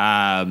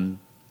 So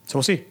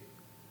we'll see.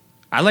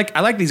 I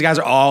like these guys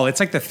are all. It's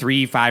like the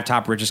 3-5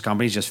 top richest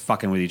companies just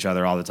fucking with each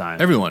other all the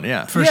time. Everyone,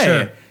 yeah. For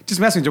sure.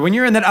 Just messing with you. When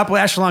you're in that upper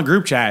echelon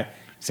group chat,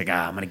 it's like,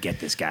 I'm gonna get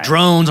this guy.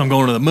 Drones, I'm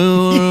going to the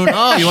moon.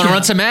 Oh, you want to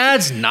run some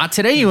ads? Not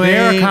today, you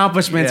Their ain't.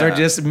 accomplishments Yeah. are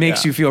just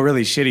makes you feel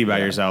really shitty about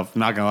yourself. I'm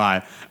not gonna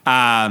lie.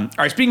 All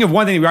right. Speaking of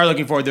one thing we are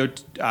looking forward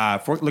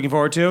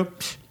to,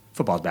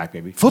 football's back,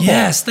 baby. Football.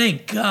 Yes,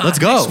 thank God. Let's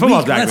go.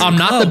 Football's back, Let's baby. I'm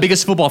not go. the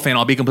biggest football fan,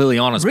 I'll be completely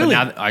honest. Really?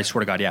 But now, I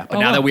swear to God, yeah. But Oh,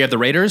 now wow. that we have the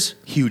Raiders,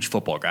 huge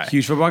football guy.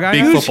 Huge football guy?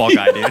 Big Huge? football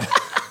guy, dude.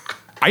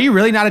 Are you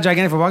really not a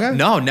gigantic football guy?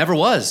 No, never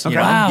was. You Okay.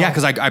 know? Wow. Yeah,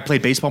 because I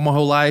played baseball my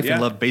whole life Yeah.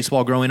 and loved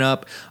baseball growing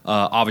up.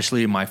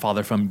 Obviously, my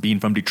father being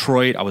from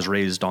Detroit, I was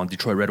raised on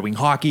Detroit Red Wing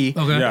hockey,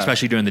 Okay. Yeah.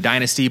 especially during the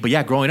dynasty. But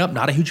yeah, growing up,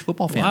 not a huge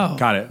football fan. Wow.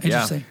 Got it.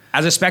 Interesting.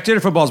 As a spectator,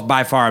 football is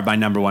by far my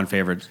number one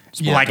favorite sport.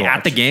 Yeah. Like to at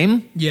watch. the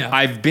game, Yeah.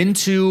 I've been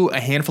to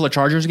a handful of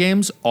Chargers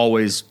games,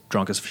 always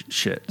drunk as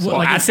shit. So Well,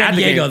 like in San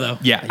the Diego, game. though.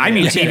 Yeah. I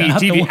mean, Yeah, TV not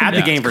the at the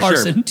one- game for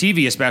Carson. sure.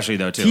 TV especially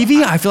though too.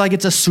 TV, I feel like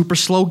it's a super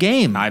slow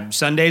game.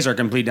 Sundays are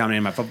complete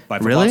dominated by football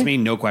Really? to me.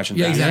 No question.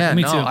 Yeah, asked. exactly. yeah,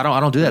 me no, too. I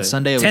don't do that. Really?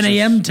 Sunday, it was 10 just-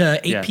 a.m. to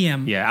 8 Yeah.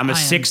 p.m. Yeah, I'm a I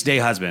am. 6-day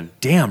husband.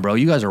 Damn, bro,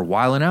 you guys are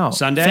wilding out.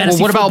 Sunday. Well,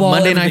 Fantasy what about football,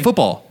 Monday everything. Night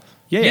Football?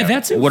 Yeah,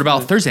 that too. What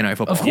about Thursday Night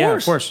Football? Of Yeah,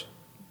 course. of course,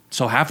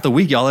 So half the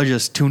week, y'all are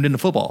just tuned into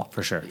football.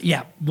 for sure.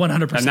 Yeah,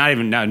 100%. Not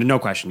even no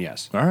question.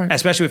 Yes. All right.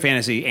 Especially with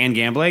fantasy and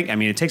gambling. I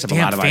mean, it takes up a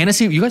Damn, lot of my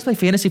fantasy. You guys play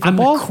fantasy I'm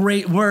football?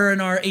 We're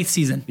in our 8th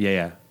season.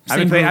 Yeah.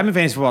 Same group. I've been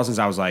fantasy football since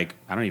I was like,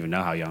 I don't even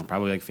know how young.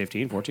 Probably like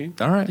 15, 14.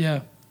 All right.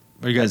 Yeah.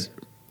 Are you guys?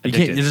 You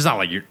Addicted. can't. It's not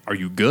like are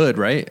you good,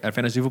 right? At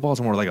fantasy football,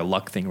 it's more like a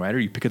luck thing, right? Are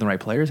you picking the right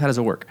players? How does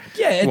it work?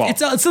 Yeah, Well-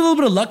 it's a little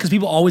bit of luck because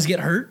people always get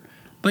hurt.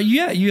 But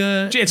yeah, you.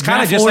 It's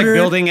kind of draft just order. like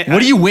building.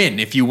 What do you win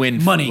if you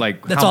win? Money.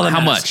 Like That's how, all that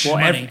how matters. much? Well,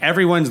 money.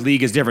 everyone's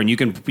league is different.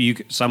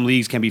 Some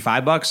leagues can be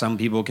 $5. Some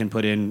people can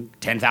put in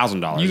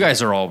 $10,000. You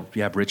guys are all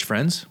you have rich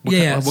friends. What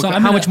Yeah. kind- So what-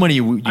 I'm how in much money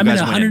you I'm guys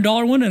in a win?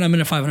 $100 one and I'm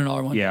in a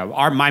 $500 one. Yeah.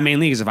 My main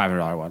league is a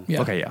 $500 one.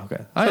 Yeah. Okay, yeah,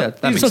 okay. Oh, yeah,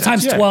 that makes So sense.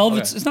 times Yeah. 12,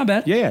 Okay. it's not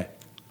bad. Yeah.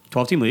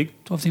 12-team league.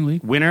 12-team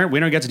league.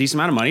 Winner gets a decent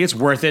amount of money. It's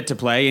worth it to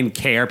play and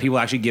care. People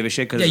actually give a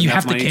shit because Yeah, you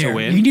have to money care. to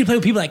win. You need to play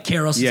with people that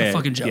care, or else it's a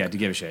fucking joke. Yeah, to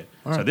give a shit.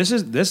 So this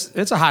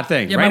it's a hot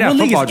thing. Yeah, right my now, one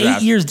league football is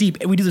draft. 8 years deep,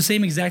 and we do the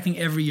same exact thing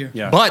every year.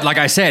 Yeah. But like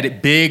I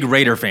said, big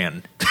Raider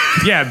fan.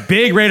 Yeah,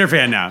 big Raider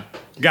fan now.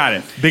 Got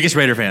it. Biggest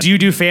Raider fan. Do you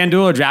do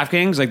FanDuel or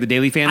DraftKings, like the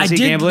daily I fantasy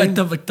did gambling?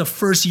 like the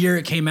first year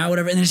it came out,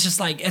 whatever, and it's just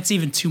like it's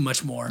even too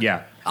much more.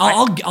 Yeah.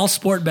 I'll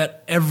sport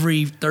bet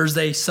every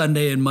Thursday,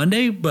 Sunday, and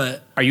Monday,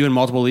 but Are you in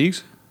multiple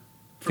leagues?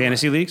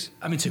 Fantasy leagues?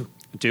 I'm in 2.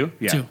 2?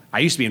 Yeah. Two. I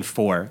used to be in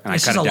 4, and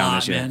It's I cut just it a down lot,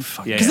 this year. man.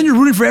 Yeah, Because then you're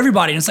rooting for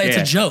everybody, and it's like it's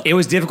a joke. It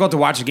was difficult to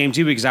watch the game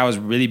too because I was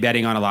really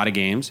betting on a lot of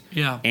games.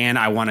 Yeah. And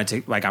I wanted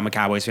to, like, I'm a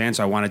Cowboys fan,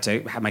 so I wanted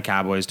to have my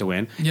Cowboys to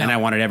win. Yeah. And I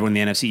wanted everyone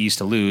in the NFC East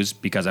to lose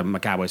because I'm a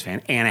Cowboys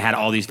fan. And I had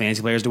all these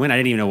fantasy players to win. I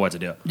didn't even know what to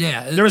do.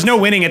 Yeah. There was no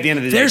winning at the end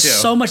of the There's day, too.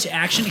 so much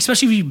action,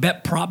 especially if you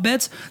bet prop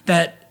bets,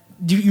 that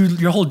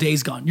your whole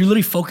day's gone. You're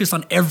literally focused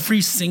on every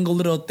single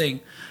little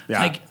thing, Yeah.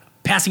 like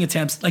passing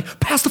attempts, like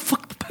pass the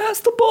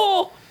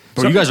ball.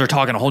 Bro, you guys are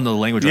talking a whole nother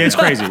language Yeah, right it's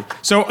now. crazy.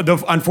 So,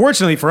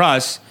 unfortunately for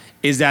us,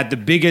 is that the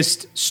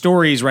biggest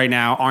stories right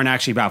now aren't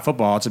actually about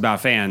football. It's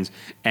about fans.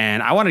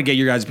 And I want to get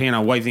your guys' opinion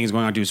on what you think is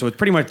going on too. So it's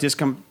pretty much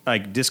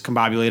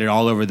discombobulated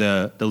all over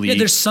the league. Yeah,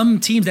 there's some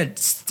teams that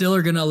still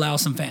are going to allow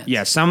some fans.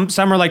 Yeah, some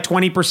are like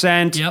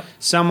 20%. Yep.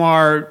 Some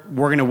are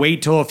we're going to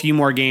wait till a few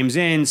more games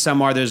in.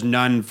 Some are there's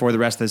none for the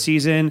rest of the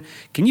season.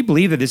 Can you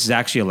believe that this is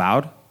actually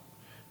allowed?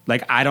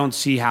 Like, I don't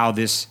see how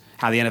the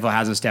NFL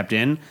hasn't stepped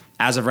in.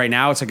 As of right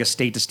now, it's like a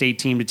state-to-state,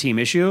 team-to-team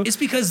issue. It's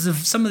because of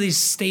some of these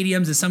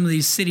stadiums and some of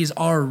these cities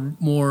are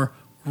more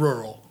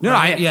rural. No,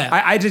 right?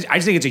 I just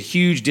think it's a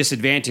huge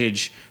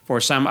disadvantage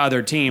for some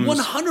other teams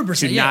 100%,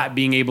 to yeah. not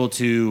being able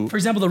to. For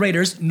example, the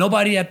Raiders,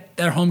 nobody at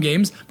their home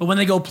games, but when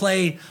they go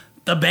play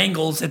the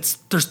Bengals,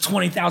 there's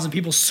 20,000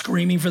 people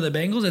screaming for the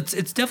Bengals.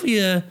 It's definitely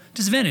a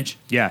disadvantage.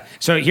 Yeah.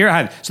 So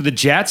the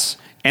Jets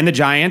and the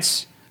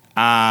Giants.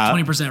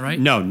 20%, right?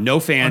 No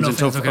fans Oh, no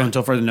until fans, okay.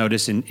 until further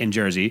notice in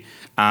Jersey.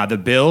 The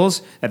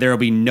Bills, that there will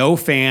be no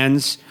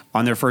fans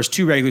on their first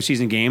 2 regular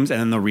season games, and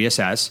then they'll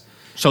reassess.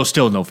 So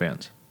still no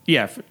fans.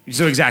 Yeah,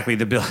 so exactly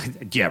the Bill.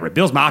 Yeah,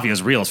 Bill's Mafia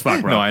is real as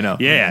fuck, bro. No, I know.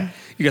 Yeah,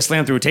 you got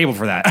slammed through a table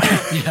for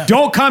that.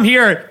 Don't come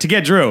here to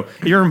get Drew.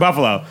 You're in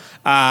Buffalo.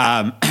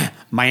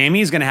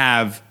 Miami is going to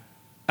have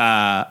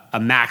a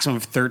maximum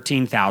of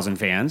 13,000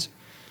 fans.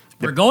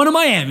 We're going to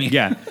Miami.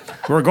 Yeah.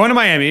 We're going to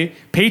Miami.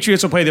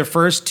 Patriots will play their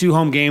first 2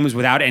 home games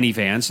without any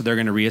fans, so they're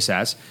going to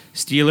reassess.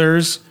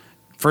 Steelers,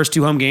 first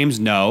 2 home games,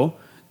 no.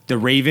 The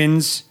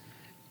Ravens,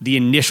 the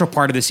initial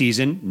part of the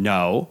season,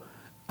 no.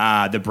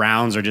 The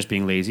Browns are just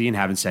being lazy and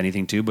haven't said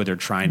anything too, but they're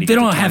trying to They get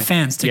don't to have 20.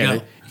 fans to go.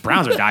 The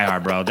Browns are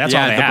diehard, bro. That's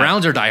all they the have.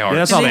 Browns are diehard. Yeah,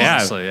 that's all they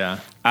have. Honestly,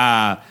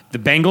 yeah. The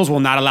Bengals will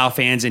not allow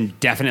fans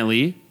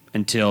indefinitely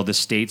until the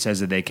state says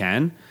that they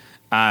can.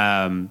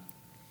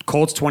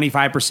 Colts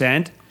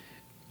 25%.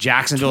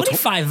 Jacksonville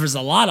 25 is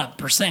a lot of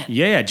percent.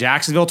 Yeah,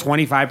 Jacksonville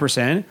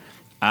 25%.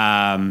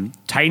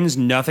 Titans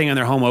nothing on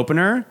their home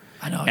opener.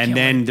 I know, I And can't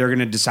then wait. they're going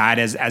to decide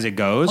as it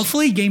goes.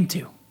 Hopefully, game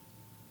 2.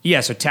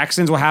 Yeah, so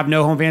Texans will have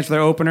no home fans for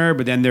their opener,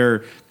 but then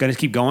they're going to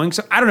keep going.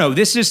 So I don't know.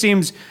 This just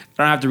seems.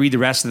 I don't have to read the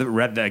rest of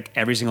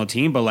every single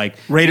team, but like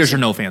Raiders are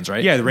no fans,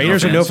 right? yeah, the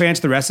Raiders are no fans. fans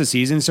the rest of the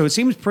season. So it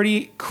seems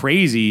pretty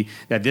crazy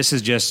that this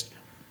is just.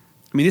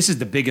 I mean, this is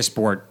the biggest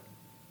sport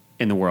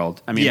in the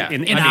world. I mean, Yeah.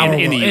 in In our the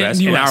world. U.S.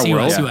 In in US, our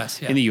world,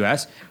 US, yeah. in the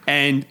U.S.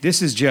 And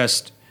this is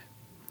just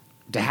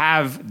to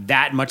have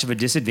that much of a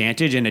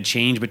disadvantage and a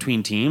change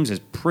between teams is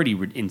pretty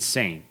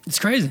insane. It's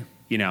crazy.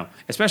 You know,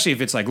 especially if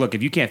it's like, look,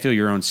 if you can't fill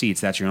your own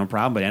seats, that's your own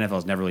problem. But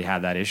NFL's never really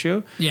had that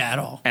issue. Yeah, at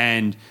all.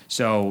 And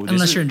so, this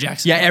Unless is- you're in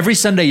Jacksonville. Yeah, every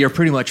Sunday you're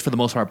pretty much for the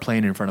most part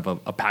playing in front of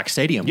a packed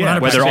stadium. Yeah,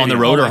 whether packed on the stadium,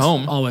 road or always,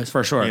 home. always.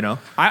 for sure. You know?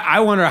 I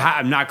wonder how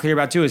I'm not clear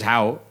about too is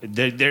how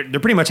there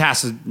pretty much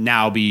has to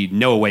now be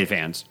no away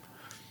fans.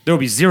 There will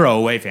be 0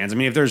 away fans. I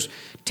mean, if there's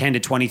 10 to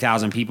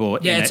 20,000 people,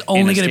 Yeah, in it's a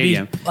only going to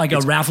be like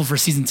a raffle for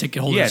season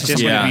ticket holders. Yeah, or it's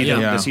just something. going to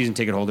be Yeah. the season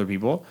ticket holder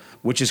people,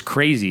 which is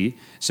crazy.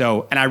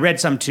 So, and I read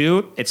some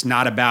too. It's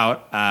not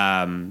about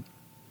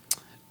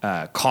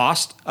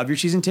cost of your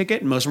season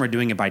ticket. Most of them are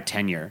doing it by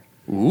tenure.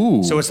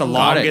 Ooh. So it's the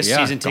Got it, longest yeah,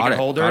 season got ticket it,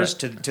 holders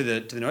got it. to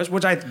the newest,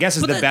 which I guess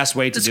is But the that- best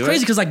way to do It's crazy it.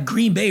 because like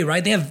Green Bay,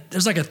 right?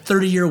 There's like a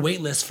 30-year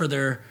wait list for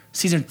their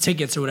season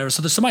tickets or whatever.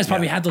 So there's somebody's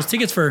probably Yeah. had those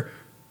tickets for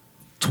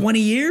 20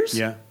 years.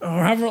 Yeah. Or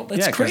however.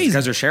 It's crazy.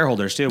 because they're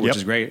shareholders too, which Yep.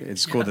 is great.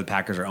 It's cool that the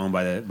Packers are owned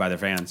by their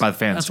fans. by the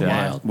fans. That's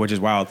yeah. wild. Which is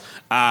wild.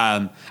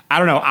 I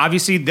don't know.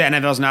 Obviously, the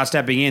NFL's not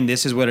stepping in.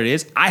 This is what it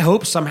is. I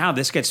hope somehow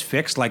this gets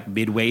fixed like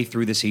midway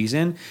through the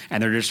season,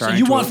 and they're just So starting.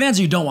 you to want fans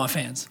or you don't want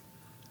fans?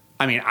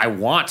 I mean, I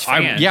want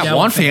fans. Yeah, Yeah, I want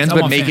want fans. fans, I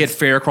but want make fans. it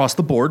fair across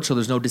the board, so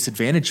there's no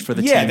disadvantage for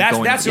the Yeah, team. that's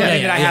going that's the yeah, only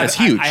thing that I yeah, have. it's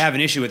huge. I have an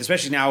issue with,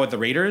 especially now with the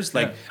Raiders.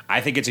 Like, I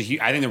think it's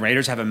I think the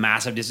Raiders have a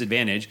massive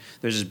disadvantage.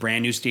 There's this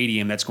brand new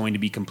stadium that's going to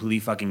be completely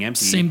fucking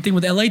empty. Same thing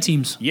with LA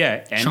teams.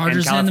 Yeah, and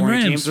Chargers and the California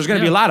Rams. teams. There's going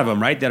to be a Yeah. lot of them,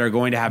 right, that are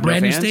going to have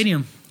Brand no new fans.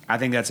 stadium. I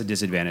think that's a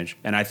disadvantage,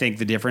 and I think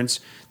the difference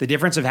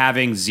of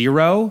having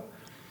 0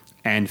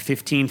 and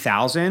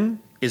 15,000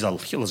 is a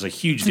huge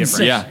It's difference.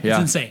 insane. Yeah, yeah.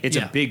 It's insane. It's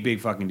Yeah. a big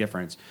fucking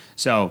difference.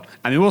 So,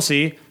 I mean, we'll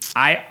see.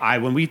 I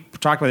when we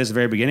talked about this at the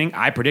very beginning,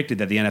 I predicted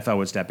that the NFL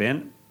would step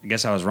in. I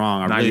guess I was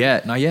wrong. Not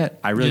yet. Not yet.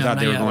 I really Yeah, thought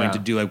they not were yet. going Yeah. to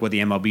do like what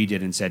the MLB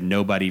did and said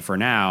nobody for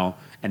now,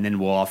 and then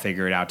we'll all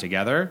figure it out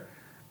together.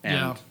 And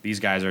Yeah. these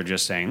guys are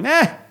just saying,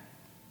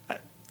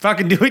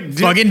 fucking do it.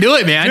 Fucking do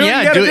it, man. do what Yeah,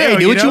 you gotta do do,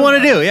 what you you know?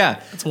 want to do. Yeah.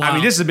 It's I wild.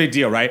 mean, this is a big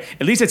deal, right?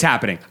 At least it's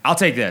happening. I'll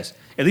take this.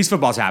 At least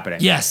football's happening.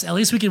 Yes, at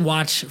least we can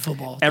watch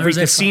football. Every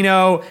Thursday,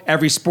 casino,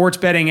 every sports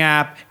betting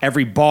app,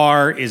 every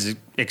bar is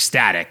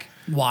ecstatic.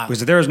 Wow.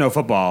 Because if there was no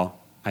football,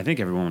 I think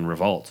everyone would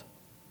revolt.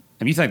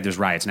 I mean, you think there's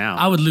riots now?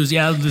 I would lose.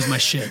 Yeah, I would lose my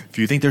shit. If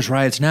you think there's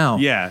riots now,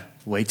 yeah.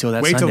 wait till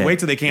that Wait Sunday.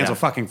 till they cancel Yeah.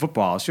 fucking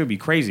football. It should be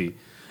crazy.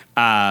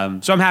 So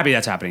I'm happy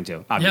that's happening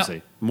too. Obviously,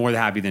 Yep. more than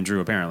happy than Drew.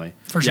 Apparently.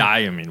 For sure. Yeah,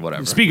 I mean,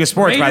 whatever. Speaking of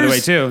sports, by the way,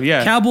 Raiders, too.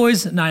 Yeah.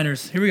 Cowboys,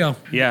 Niners. Here we go.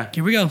 Yeah.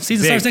 Here we go.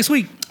 Season Big. starts next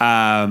week.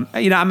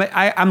 You know,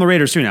 I'm the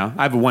Raiders too now.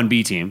 I have a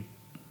 1B team,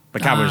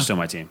 but Cowboys Ah. are still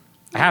my team.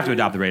 I have to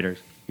adopt the Raiders.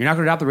 You're not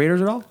going to adopt the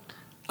Raiders at all?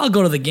 I'll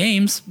go to the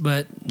games,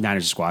 but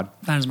Niners squad.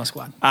 Niners my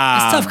squad. It's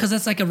tough because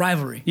that's like a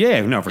rivalry.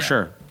 Yeah, no, for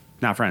sure.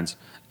 Not friends.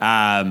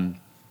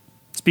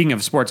 Speaking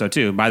of sports, though,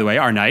 too, by the way,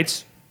 our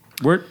nights,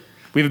 we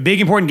have a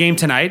big, important game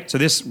tonight. So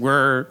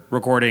we're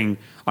recording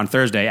on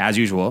Thursday, as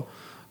usual.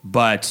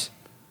 But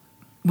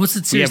What's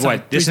the we series? have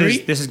what? time?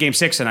 3-3? This is game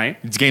 6 tonight.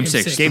 It's game Game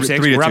six. six. Game 6.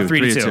 3 to We're 2, up 3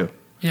 to 2.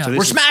 Yeah. So this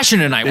We're is- smashing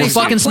tonight. We're Hey,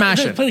 fucking Play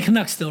smashing. the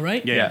Canucks still,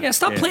 right? Yeah.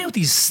 Stop Yeah. playing with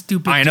these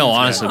stupid. I know, teams.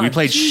 honestly. Come We on,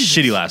 played Jesus.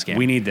 shitty last game.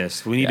 We need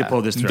this. We need to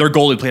pull this through. Their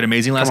goalie played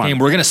amazing last Come on. game.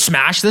 We're going to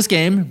smash this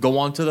game, go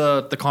on to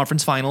the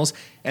conference finals,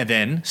 and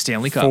then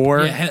Stanley Cup. for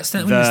Yeah, we need the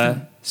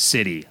Stan.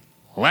 city.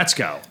 Let's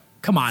go.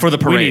 Come on. For the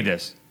parade. We need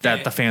this.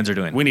 That the fans are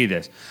doing. We need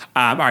this.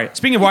 All right.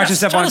 Speaking of watching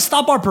stuff trying on. to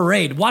stop our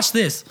parade. Watch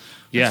this.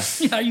 Yeah.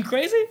 Yeah, are you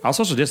crazy? I'll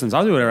social distance.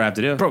 I'll do whatever I have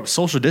to do. Bro,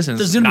 social distance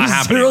There's is gonna not be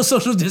happening. zero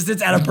social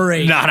distance at a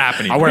parade. Not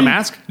happening. I'll wear a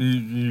mask.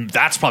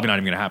 That's probably not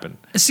even going to happen.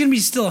 It's gonna be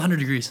still 100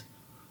 degrees.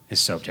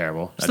 It's so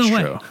terrible. There's no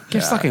way. true.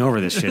 Get fucking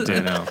over this shit,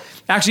 dude.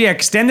 Actually, yeah,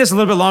 extend this a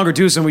little bit longer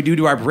too, so when we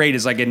do our parade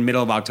is like in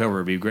middle of October.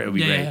 It'd be great. It'd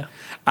be great.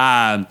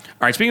 All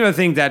right. Speaking of the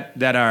things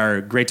that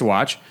are great to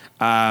watch,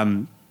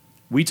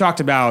 we talked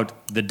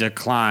about the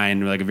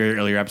decline, like a very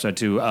earlier episode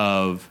too,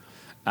 of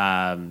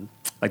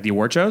like the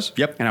award shows.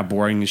 Yep. And how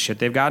boring as shit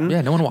they've gotten.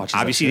 Yeah, no one watches that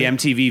Obviously, the shit.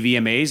 MTV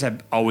VMAs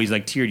have always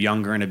like tiered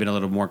younger and have been a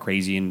little more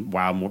crazy and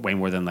wild, way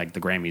more than like the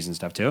Grammys and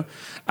stuff too.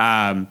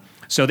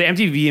 So the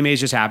MTV VMAs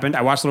just happened.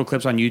 I watched little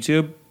clips on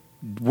YouTube.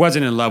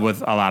 Wasn't in love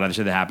with a lot of the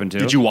shit that happened too.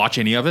 Did you watch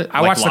any of it?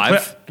 I watched live? the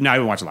clip. No, I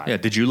didn't watch it live. Yeah,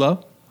 did you,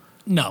 Lo?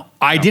 No.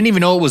 I didn't even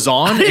know it was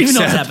on. I didn't even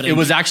know it was except happening. It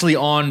was actually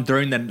on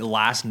during the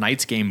last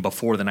Knights game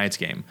before the Knights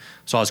game.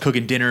 So I was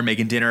cooking dinner,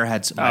 making dinner,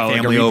 had my Oh, like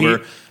a family repeat?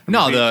 over.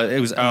 No, Repeat?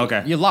 it was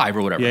okay. you live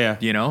or whatever. Yeah.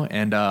 You know,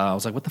 and I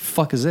was like, what the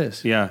fuck is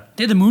this? Yeah.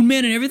 They had the Moon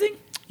Man and everything?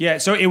 Yeah.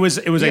 So it was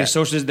like Yeah. a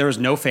social. There was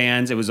no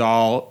fans. It was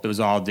all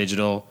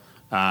digital.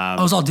 Oh,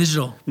 it was all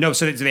digital. No,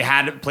 so they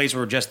had a place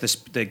where just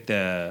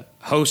the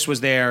host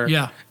was there.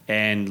 Yeah.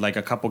 And like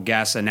a couple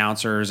guest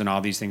announcers and all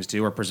these things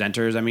too, or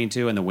presenters, I mean,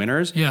 too, and the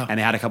winners. Yeah. And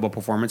they had a couple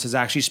performances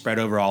actually spread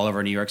over all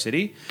over New York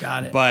City.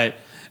 Got it. But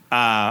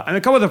and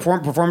a couple of the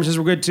performances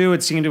were good too.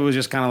 It seemed it was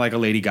just kind of like a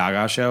Lady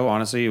Gaga show,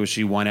 honestly. It was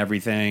she won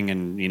everything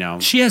and, you know.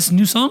 She has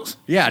new songs?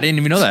 Yeah, I didn't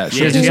even know that.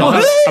 Yeah, Shit. she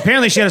What? had-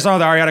 apparently she had a song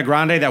with Ariana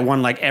Grande that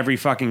won like every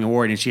fucking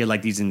award and she had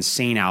like these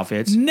insane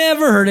outfits.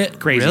 Never heard it.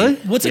 Crazy. Really?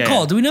 What's it Yeah.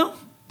 called? Do we know?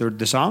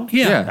 The song?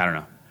 Yeah. Yeah. I don't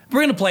know. We're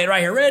going to play it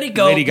right here. Ready?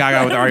 Go. Lady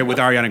Gaga with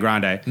Ariana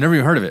Grande. Never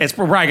even heard of it. It's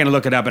we're probably gonna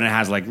look it up, and it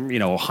has like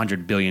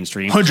 100 billion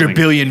streams. 100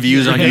 billion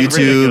views on Ridiculous, YouTube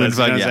you know and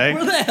what I'm fuck yeah. saying?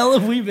 Where the hell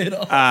have we been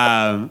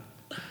on?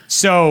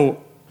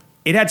 So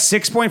it had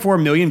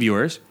 6.4 million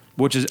viewers,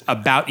 which is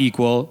about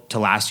equal to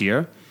last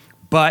year,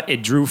 but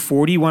it drew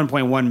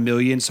 41.1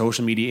 million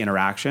social media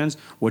interactions,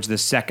 which is the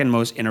second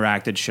most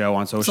interacted show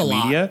on social a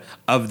lot. media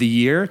of the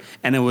year,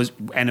 and it was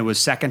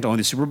second to only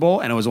the Super Bowl,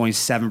 and it was only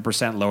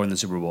 7% lower than the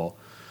Super Bowl.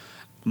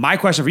 My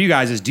question for you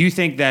guys is, do you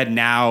think that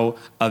now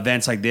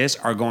events like this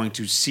are going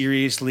to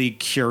seriously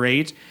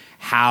curate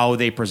how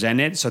they present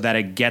it so that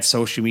it gets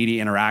social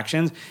media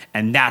interactions,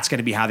 and that's going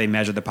to be how they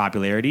measure the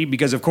popularity?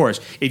 Because of course,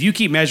 if you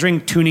keep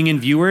measuring tuning in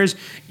viewers,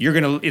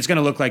 it's going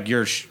to look like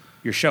your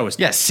show is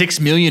Yeah, 6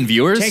 million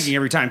viewers. tanking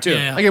every time too.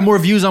 Yeah. I get more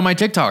views on my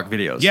TikTok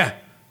videos. Yeah.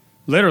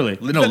 Literally.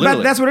 No,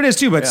 literally. That's what it is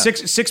too. But Yeah.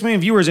 6 million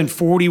viewers and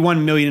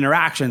 41 million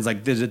interactions.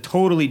 Like there's a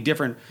totally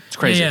different It's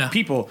crazy. Yeah.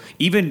 people.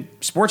 Even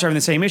sports are having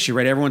the same issue,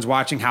 right? Everyone's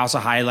watching House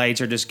of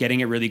Highlights or just getting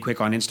it really quick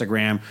on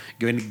Instagram,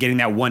 getting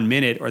that 1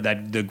 minute or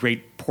the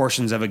great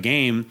portions of a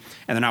game,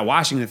 and they're not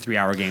watching the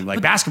 3-hour game. Like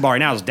basketball right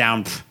now is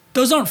down.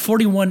 Those aren't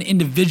 41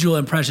 individual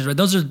impressions, right?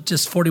 Those are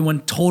just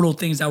 41 total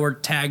things that were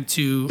tagged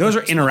to. Those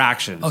are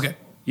interactions. Okay.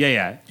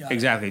 Yeah, Got it.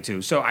 exactly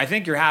too. So I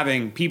think you're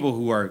having people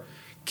who are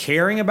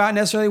caring about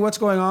necessarily what's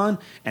going on,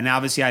 and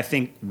obviously I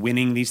think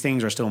winning these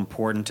things are still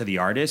important to the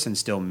artists and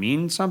still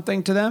mean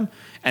something to them,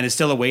 and it's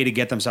still a way to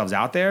get themselves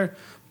out there.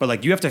 But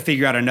like you have to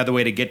figure out another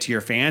way to get to your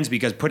fans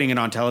because putting it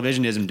on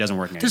television doesn't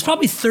work anymore. There's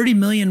probably 30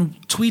 million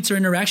tweets or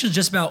interactions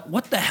just about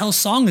what the hell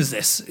song is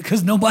this?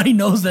 Because nobody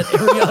knows that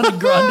Ariana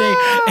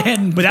Grande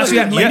and But that's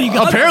what you- Lady yeah,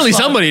 Gaga Apparently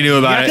song. somebody knew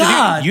about it.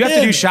 God You have to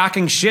do damn.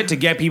 shocking shit to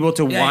get people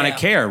to Yeah, want to yeah.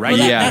 care, right?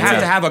 Well, you that- have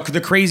that's to it. have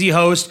the crazy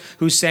host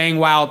who's saying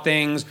wild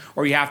things,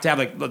 or you have to have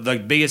like the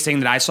biggest thing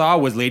that I saw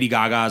was Lady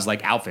Gaga's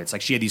like outfits.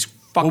 Like she had these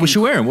fucking What was she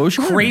wearing? What was she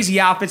wearing? crazy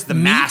outfits, the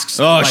masks.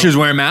 Oh, like, she was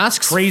wearing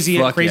masks? crazy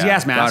Fuck yeah.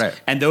 ass masks. Got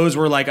it. And those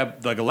were like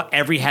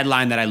every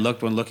headline that I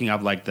looked when looking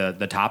up like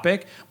the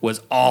topic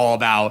was all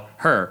about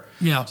her.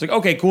 Yeah. It's like,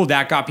 okay, cool.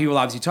 That got people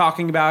obviously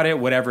talking about it,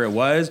 whatever it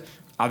was.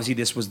 Obviously,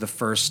 this was the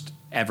first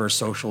ever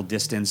social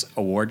distance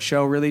award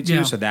show really too.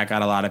 Yeah. So that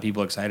got a lot of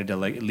people excited to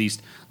like at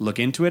least look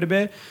into it a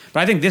bit.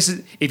 But I think this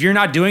is, if you're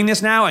not doing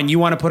this now and you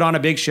want to put on a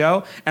big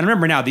show, and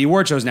remember now the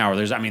award shows now,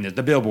 there's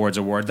the Billboards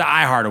Award, the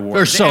iHeart Award.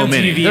 There's the so MTV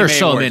many. VMA There's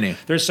so Awards. many.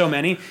 There's so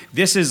many.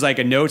 This is like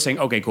a note saying,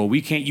 okay, cool.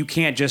 You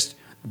can't just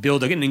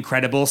build an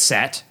incredible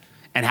set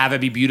and have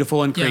it be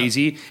beautiful and Yeah.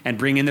 crazy and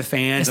bring in the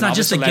fans. It's and not all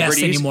just the the guests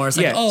celebrities. anymore. It's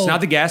like, yeah, oh. it's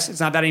not the guests. It's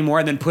not that anymore.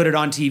 And then put it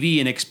on TV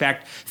and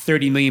expect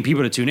 30 million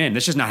people to tune in.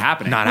 That's just not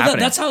happening. Not Well,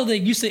 happening. that's how they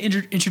used to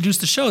introduce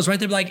the shows, right?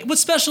 They'd be like, what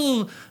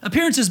special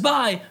appearances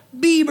by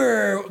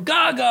Bieber,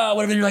 Gaga,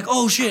 whatever. And you're like,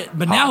 oh shit.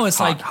 But now it's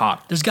like,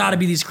 hot. there's got to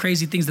be these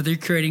crazy things that they're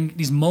creating,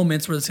 these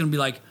moments where it's going to be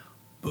like,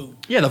 boom.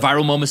 Yeah, the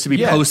viral moments to be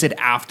Yeah. posted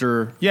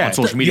after on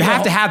social media. You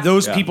have to have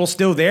those Yeah. people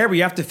still there, but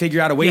you have to figure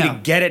out a way Yeah. to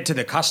get it to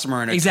the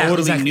customer in a Exactly,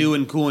 totally exactly. new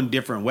and cool and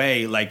different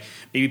way. Like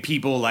maybe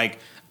people like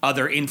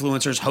other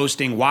influencers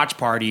hosting watch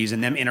parties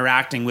and them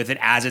interacting with it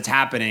as it's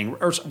happening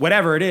or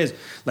whatever it is.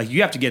 Like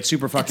you have to get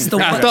super fucking It's the-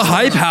 creative. At the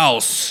Hype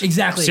House.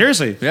 Exactly.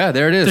 Seriously. Yeah,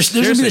 there it is. There's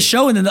going to be the Seriously.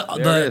 show and then There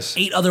it the is.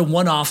 8 other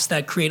one-offs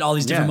that create all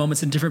these different Yeah.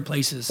 moments in different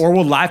places. Or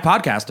we'll live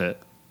podcast it.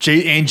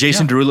 And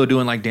Jason Yeah. Derulo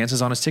doing like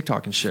dances on his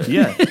TikTok and shit.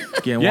 Yeah.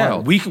 Getting Yeah.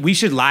 wild. We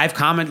should live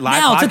comment,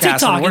 live now podcast to TikTok, on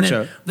the and award then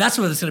show. that's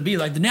what it's gonna be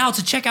like. Now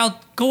to check out,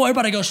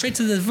 everybody go straight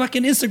to the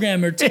fucking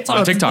Instagram or TikTok.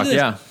 On to do TikTok, this.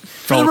 yeah.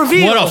 For the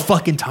reveal. What a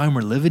fucking time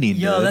we're living in,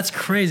 Yo, dude. that's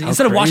crazy. How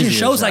Instead of watching crazy is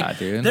shows that, like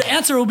dude? the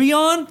answer will be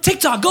on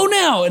TikTok, go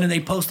now, and then they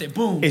post it.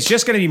 Boom. It's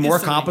just going to be more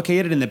Instantly.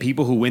 complicated, and the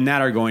people who win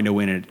that are going to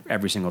win it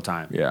every single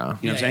time. Yeah. You know what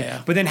I'm Yeah, saying? yeah.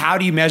 But then how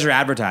do you measure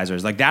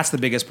advertisers? Like, that's the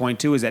biggest point,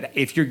 too, is that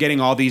if you're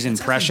getting all these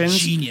impressions,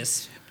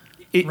 Genius.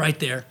 right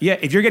there. Yeah,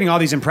 if you're getting all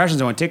these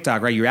impressions on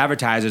TikTok, right, your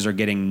advertisers are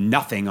getting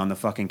nothing on the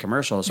fucking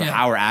commercial. So Yeah.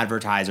 how are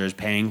advertisers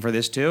paying for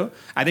this too?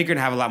 I think you're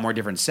gonna have a lot more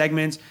different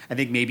segments. I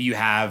think maybe you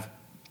have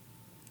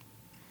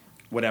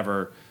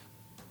whatever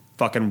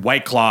fucking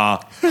White Claw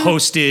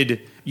hosted,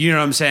 you know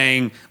what I'm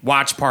saying,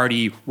 watch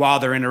party while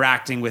they're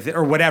interacting with it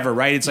or whatever,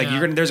 right? It's like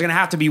Yeah. there's gonna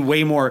have to be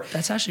way more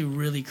That's actually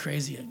really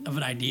crazy of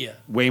an idea.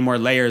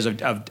 layers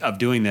of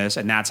doing this,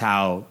 and that's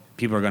how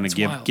people are going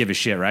to wild. give a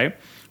shit, right?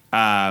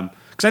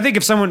 Because I think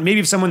if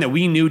someone that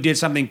we knew did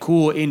something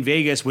cool in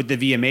Vegas with the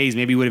VMAs,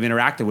 maybe we would have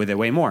interacted with it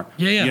way more.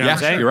 Yeah, yeah. You know Yeah, what I'm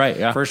saying? you're right,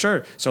 yeah. For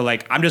sure. So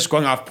like, I'm just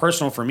going off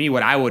personal for me,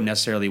 what I wouldn't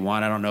necessarily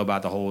want. I don't know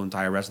about the whole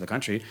entire rest of the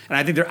country, and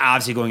I think they're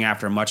obviously going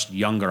after a much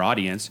younger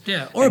audience.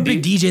 Yeah, or And a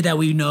big DJ that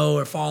we know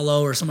or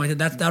follow or something like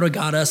that. That would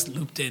have got us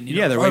looped in. You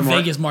know? Yeah, they're or way more-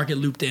 Vegas market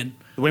looped in.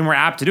 way more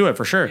apt to do it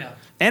for sure. Yeah.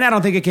 And I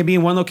don't think it can be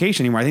in one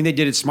location anymore. I think they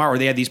did it smart where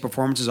they had these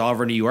performances all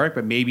over New York,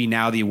 but maybe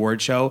now the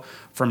award show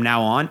from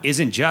now on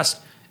isn't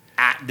just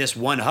at this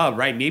one hub,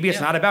 right? Maybe it's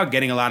Yeah. not about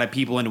getting a lot of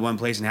people into one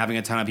place and having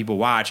a ton of people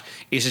watch.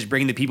 It's just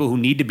bringing the people who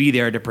need to be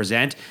there to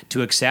present,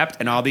 to accept,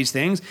 and all these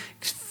things.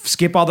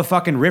 Skip all the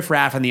fucking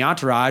riffraff and the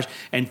entourage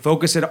and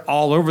focus it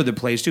all over the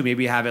place too.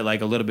 Maybe have it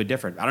like a little bit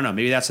different. I don't know.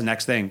 Maybe that's the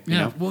next thing. You Yeah,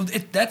 know? well,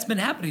 that's been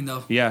happening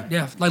though. Yeah.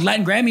 yeah. Like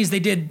Latin Grammys, they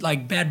did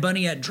like Bad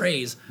Bunny at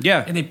Dre's.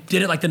 Yeah. and they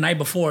did it like the night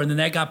before, and then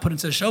that got put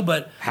into the show.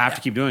 But Have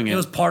to keep doing it. It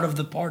was part of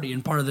the party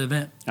and part of the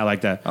event. I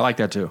like that. I like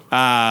that too.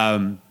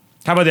 How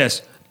about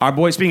this? Our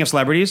boy, speaking of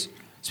celebrities,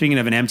 speaking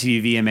of an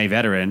MTV VMA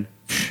veteran,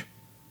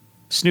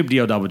 Snoop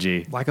D-O double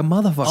G. Like a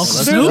motherfucker. Uncle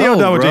Let's Snoop. go,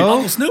 Double G. bro.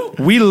 Uncle Snoop.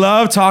 We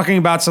love talking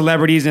about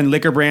celebrities and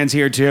liquor brands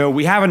here too.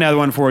 We have another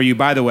one for you,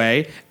 by the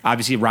way.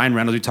 Obviously, Ryan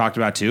Reynolds, we talked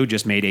about too,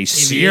 just made a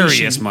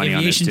serious money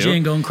on this Aviation too.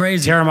 gin going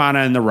crazy.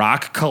 Terramana and The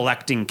Rock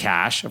collecting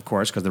cash, of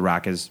course, because The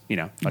Rock is, a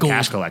Gold.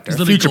 cash collector. He's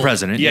literally Future gold.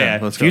 president. Yeah,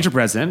 Let's go. future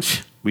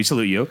president. We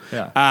salute you.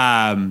 Yeah.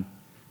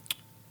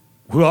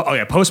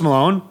 Post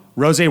Malone,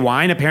 Rosé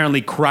Wine,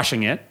 apparently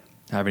crushing it.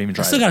 Haven't even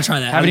tried Still it. gotta try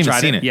that. Haven't even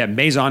Tried seen it. Yeah,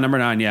 Maison number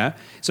 9, yeah.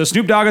 So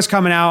Snoop Dogg is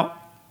coming out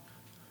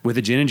with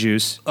a gin and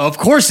juice. Of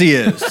course he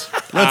is.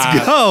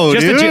 Let's go,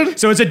 Just a dude. gin.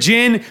 So it's a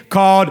gin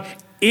called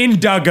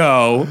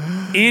Indigo,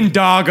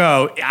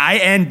 Indoggo,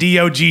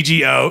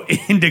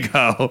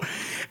 Indigo.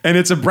 And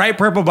it's a bright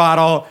purple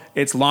bottle.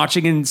 It's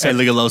launching in Hey,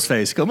 look at Lowe's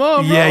face. Come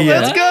on, bro. Yeah, yeah.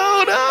 Let's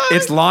go, dog.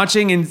 It's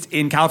launching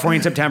in California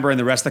in September and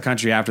the rest of the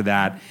country after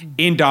that.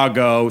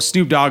 Indoggo,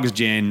 Snoop Dogg's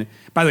gin.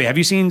 By the way, have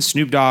you seen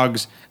Snoop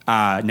Dogg's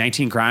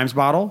 19 Crimes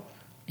bottle?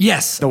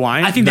 Yes, The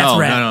wine? I think that's No,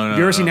 rad. no. Have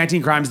you ever seen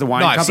 19 Crimes, the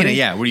wine No, I've company? seen it,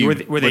 yeah, where you-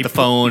 with the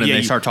phone and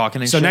they start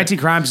talking and so shit. 19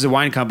 Crimes is a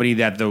wine company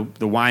that the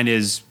wine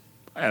is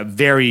a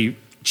very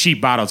cheap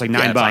bottle. It's like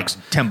 $9. it's like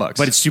 $10.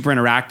 But it's super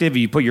interactive.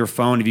 You put your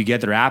phone, if you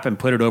get their app and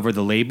put it over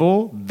the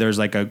label, there's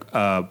like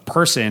a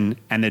person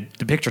and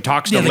the picture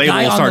talks to Yeah, the the label.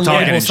 guy will on start the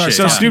talking label and starts shit.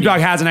 So talking. Snoop Dogg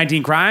has a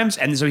 19 Crimes,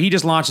 and so he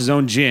just launched his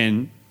own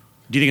gin.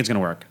 Do you think it's going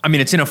to work? I mean,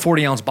 it's in a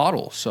 40-ounce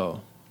bottle,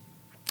 so.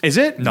 Is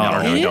it? No.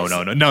 That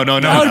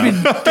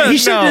would've been, he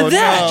should have did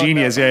that.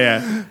 Genius,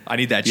 yeah. I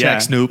need that Yeah,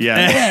 check, Snoop.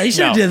 yeah. Yeah, he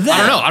should have No, did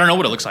that. I don't know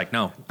what it looks like.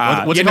 No. What's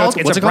Yeah, it no, called?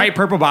 It's What's a it called? bright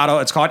purple bottle.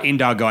 It's called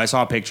Indoggo. I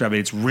saw a picture of it.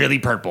 It's really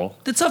purple.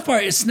 The tough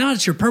part, it's not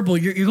that you're purple.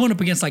 You're going up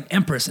against like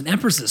Empress, and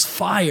Empress is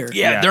fire.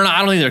 Yeah, Yeah. they're not. I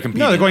don't think they're competing.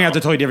 No, they're going after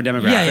a totally different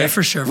demographic. Yeah,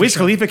 for sure, for Wiz sure.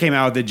 Khalifa came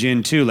out with the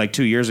gin too, like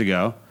 2 years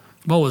ago.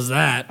 What was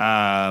that?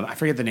 I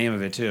forget the name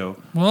of it too.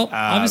 Well,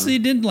 obviously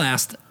it didn't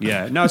last.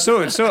 Yeah, no.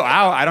 So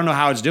I don't know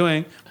how it's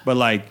doing, but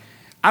like,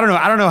 I don't know.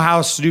 I don't know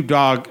how Snoop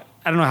Dogg.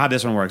 I don't know how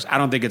this one works. I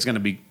don't think it's going to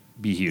be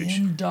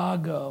huge.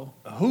 Doggo.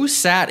 Who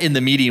sat in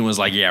the meeting and was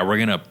like, "Yeah, we're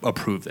gonna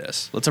approve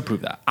this. Let's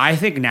approve that." I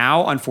think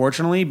now,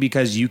 unfortunately,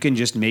 because you can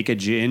just make a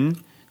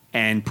gin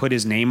and put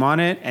his name on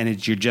it,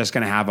 and you're just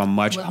going to have a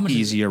much Well, how much is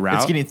it? easier route.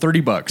 It's getting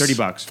 $30.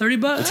 $30.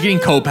 $30. It's getting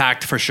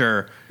co-packed for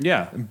sure.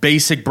 Yeah.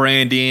 Basic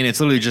branding. It's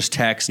literally just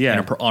text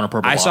Yeah. on a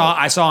purple I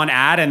bottle. saw an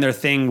ad, and their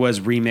thing was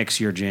remix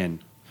your gin.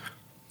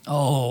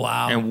 Oh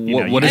wow. And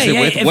You know, what is hey, it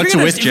hey, with? if What's it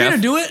you're gonna, with, if you're Jeff?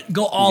 gonna do it,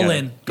 go all Yeah.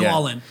 in. Go Yeah.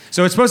 all in.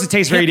 So it's supposed to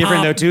taste very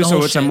different though Hip-hop, too. the So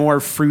whole it's a shit. more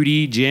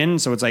fruity gin.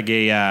 So it's like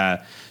a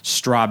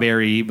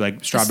strawberry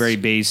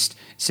based,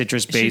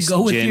 citrus Should based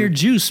go with gin. your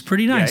juice.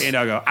 Pretty nice. Yeah,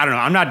 Indigo. I don't know.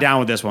 I'm not down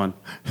with this one.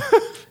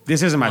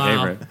 This isn't my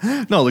Wow.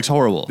 favorite. No, it looks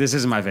horrible. This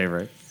isn't my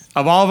favorite.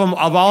 Of all of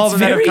them,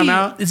 that have come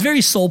out, It's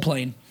very soul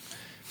plane.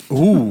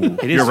 Ooh,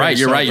 It is you're right. very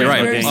You're right. You're right.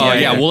 soul-plane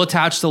looking. Yeah, Yeah. we'll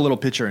attach the little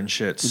picture and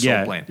shit. So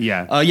Yeah, plain.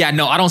 yeah. Yeah.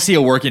 No, I don't see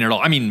it working at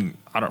all. I mean,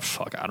 I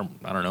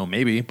don't know.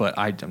 Maybe, but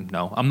I don't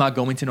know. I'm not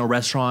going to no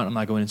restaurant. I'm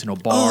not going into no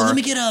bar. Oh, let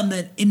me get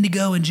that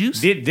indigo and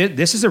juice.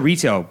 this is a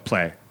retail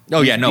play.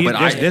 Oh yeah, no, but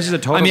this is a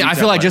total. I mean, I retail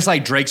feel like play. just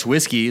like Drake's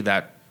whiskey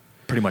that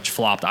pretty much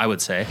flopped. I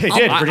would say. It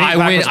did. I, Virginia I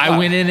Black went. was I flop.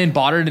 went in and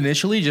bought it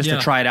initially just Yeah.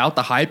 to try it out.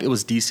 The hype. It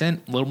was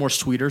decent, a little more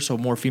sweeter, so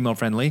more female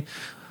friendly.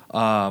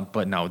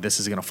 But no, this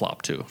is gonna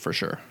flop too for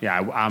sure.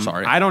 Yeah,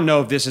 Sorry. I don't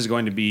know if this is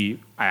going to be.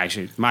 I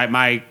actually,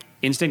 my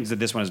instinct is that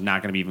this one is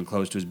not going to be even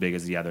close to as big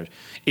as the others.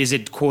 Is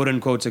it quote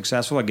unquote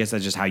successful? I guess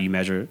that's just how you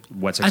measure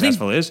what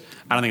successful is.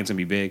 I don't think it's going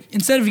to be big.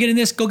 Instead of getting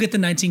this, go get the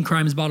 19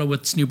 Crimes bottle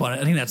with Snoop on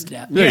it. I think that's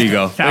There you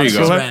go. There you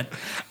That's go. rad.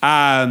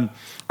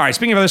 All right,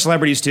 speaking of other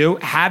celebrities too,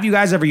 have you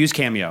guys ever used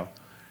Cameo?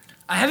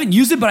 I haven't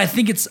used it, but I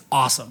think it's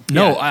awesome.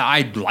 No, Yeah.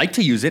 I'd like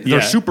to use it. Yeah.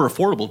 They're super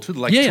affordable too,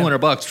 like Yeah, yeah.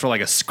 $200 for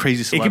like a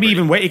crazy It celebrity. can be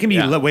even way. It can be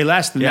Yeah. way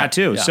less than Yeah. that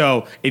too. Yeah.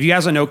 So if you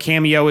guys don't know,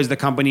 Cameo is the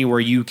company where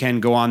you can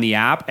go on the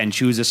app and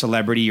choose a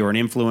celebrity or an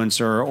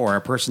influencer or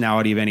a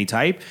personality of any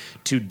type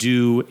to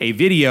do a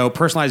video,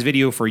 personalized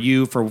video for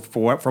you for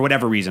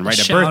whatever reason, right?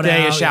 A shout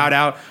birthday, a out, shout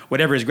yeah. out,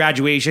 whatever is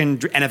graduation,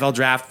 NFL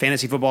draft,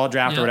 fantasy football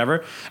draft, Yeah. or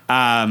whatever.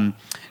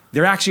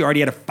 They're actually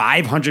already at a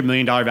 $500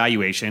 million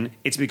valuation.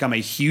 It's become a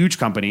huge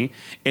company.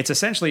 It's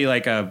essentially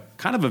like a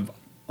kind of a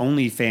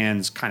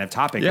OnlyFans kind of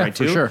topic, Yeah, right?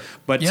 for Too, sure.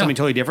 but Yeah. something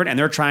totally different. And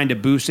they're trying to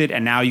boost it.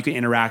 And now you can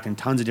interact in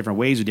tons of different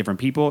ways with different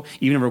people.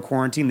 Even over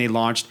quarantine, they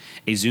launched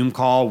a Zoom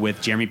call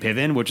with Jeremy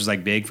Piven, which is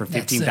like big for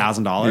That's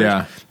 $15,000.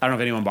 Yeah. I don't know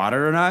if anyone bought it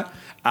or not.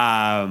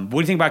 What do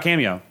you think about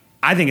Cameo?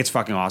 I think it's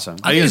fucking awesome.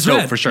 I think it's it's dope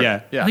rad. for sure. Yeah.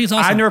 I think it's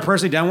awesome. I've never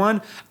personally done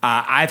one.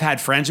 I've had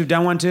friends who've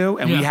done one too,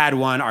 and we Yeah. had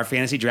one. Our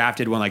fantasy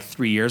drafted one like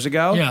 3 years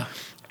ago. Yeah.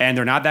 and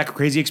they're not that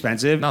crazy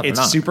expensive. No, they're It's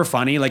not. super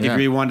funny. Like Yeah.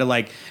 if you wanted to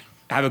like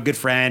have a good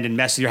friend and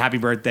mess with your happy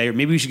birthday, or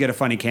maybe we should get a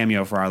funny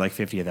cameo for our like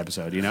 50th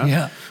episode. You know?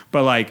 Yeah.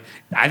 But like,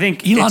 I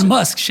think it's- Elon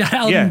Musk, shout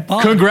out. Yeah. and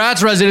Bob.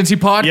 Congrats, Residency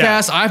Podcast.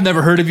 Yeah. I've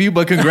never heard of you,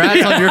 but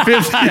congrats on your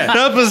 50th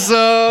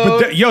episode.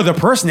 But yo, the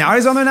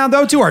personalities on there now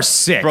though too are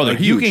sick. Bro, they're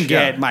Like, you huge. can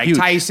get Yeah, Mike huge.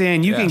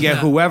 Tyson. You Yeah. can get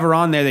Yeah. whoever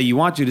on there that you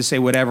want to say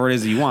whatever it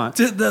is that you want.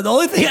 The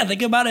only thing I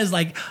think about is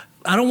like,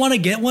 I don't want to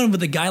get one with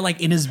the guy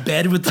like in his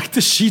bed with like the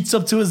sheets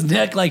up to his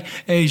neck, like,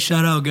 hey,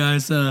 shout out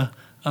guys,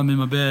 I'm in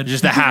my bed.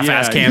 Just a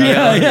half-ass Yeah, cameo.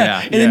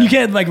 yeah. And then you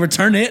can't like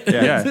return it.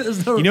 Yeah.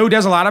 There's no- You know who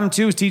does a lot of them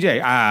too is TJ.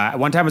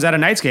 One time I was at a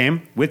Knights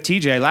game with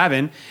TJ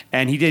Lavin,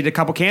 and he did a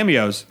couple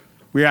cameos.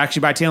 We were actually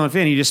by Taylor and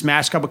Finn. He just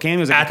smashed a couple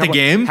cameos like At a couple- the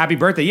game? Happy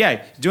birthday! Yeah,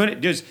 he's doing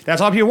it. Just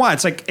that's all people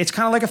want. It's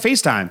kind of like a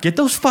FaceTime. Get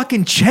those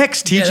fucking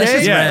checks, TJ. Yeah, that's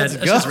just Yeah, rad. let's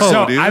That's just go. rad.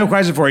 So dude. I have a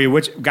question for you.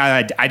 Which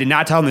guy I did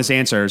not tell them this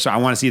answer, so I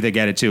want to see if they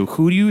get it too.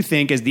 Who do you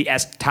think is the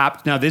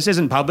top? Now this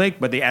isn't public,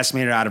 but they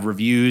estimated out of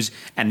reviews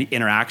and the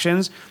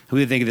interactions. Who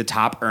do you think the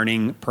top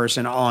earning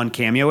person on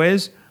Cameo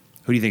is?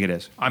 Who do you think it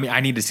is? I mean, I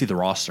need to see the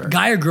roster.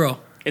 Guy or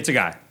girl? It's a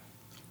guy.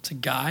 It's a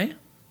guy.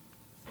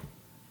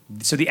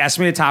 So the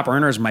estimated top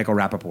earner is Michael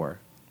Rappaport.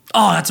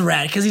 Oh, that's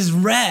rad because he's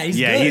rad. He's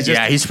Yeah, good. he's just-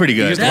 Yeah, he's pretty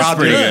good. He's That's wild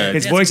pretty dude. good.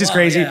 His That's voice is wild,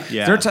 crazy. yeah.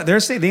 Yeah. They're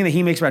saying that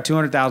he makes about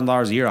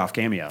 $200,000 a year off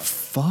Cameo.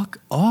 Fuck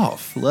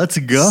off. Let's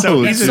go,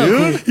 So That's he's, so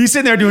cool. he's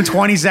sitting there doing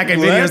 20-second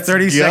videos, Let's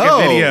 30-second go.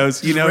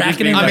 videos. You know, just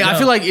Racking being it I like, mean, I up.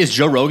 feel like, is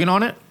Joe Rogan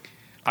on it?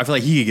 I feel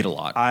like he could get a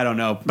lot. I don't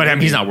know, But I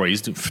mean, he's not where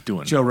he's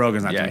doing. Joe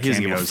Rogan's not Yeah, doing he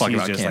doesn't give a cameos. fuck He's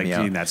about just Cameo. like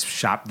getting that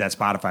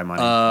Spotify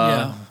money.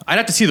 Yeah. I'd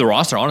have to see the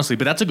roster, honestly,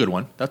 but that's a good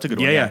one. That's a good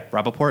one. yeah.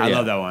 Rappaport, I yeah.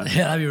 love that one.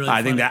 Yeah, that'd be really I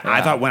think funny. that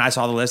I thought when I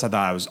saw the list, I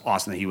thought it was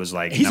awesome that he was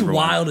like He's number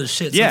wild one. as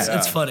shit. So Yeah,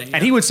 it's funny.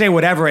 And he would say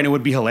whatever, and it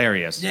would be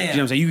hilarious. Yeah, yeah. You know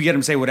what I'm saying? You could get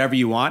him to say whatever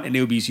you want, and it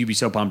would be you'd be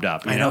so pumped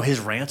up. You I know his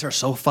rants are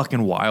so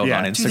fucking wild Yeah.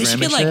 on Dude, Instagram Dude, they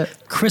should and get shit.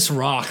 like Chris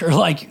Rock or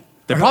like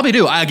They probably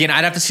do. I'd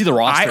have to see the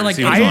roster. I to like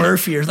see Eddie who's on it.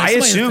 Murphy or like I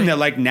somebody assume like- that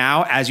like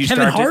now as you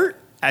Kevin start Hart?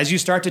 as you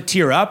start to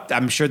tier up,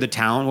 I'm sure the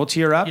talent will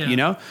tier up, Yeah. you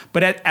know?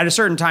 But at a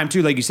certain time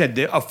too, like you said,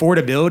 the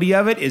affordability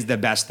of it is the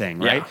best thing,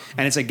 right? Yeah.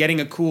 And it's like getting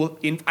a cool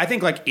I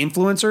think like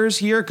influencers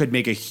here could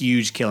make a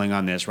huge killing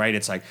on this, right?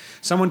 It's like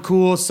someone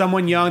cool,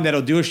 someone young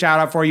that'll do a shout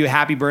out for you,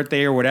 happy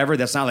birthday or whatever.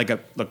 That's not like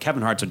look,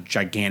 Kevin Hart's a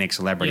gigantic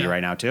celebrity Yeah.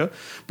 right now too.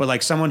 But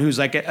like someone who's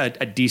like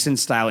a decent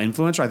style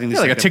influencer, I think this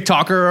Yeah, is like a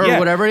TikToker or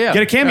whatever. Yeah.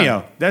 Get a cameo.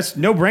 Yeah, That's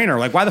no brainer.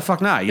 Like why the fuck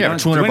not? You yeah know,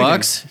 for do anything.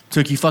 $200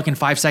 took you fucking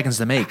 5 seconds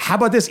to make. How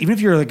about this? Even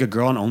if you're like a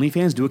girl on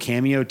OnlyFans, do a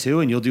cameo too,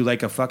 and you'll do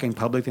like a fucking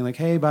public thing, like,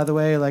 "Hey, by the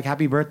way, like,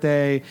 happy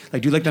birthday!"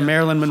 Like, do like the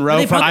Marilyn Monroe.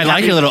 They probably- I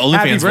like your little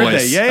happy OnlyFans birthday.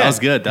 voice. Yeah, yeah. That was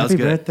good. That was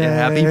Happy good. birthday. Yeah,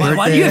 happy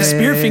Why do you have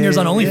spear fingers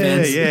on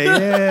OnlyFans?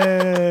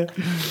 Yeah.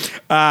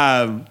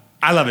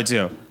 I love it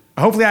too.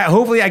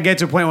 Hopefully, I get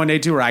to a point one day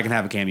too where I can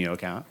have a cameo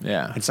account.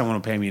 Yeah. and someone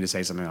will pay me to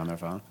say something on their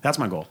phone. That's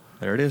my goal.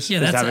 There it is. Yeah,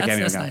 Just that's, have a that's,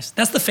 cameo that's account. nice.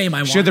 That's the fame I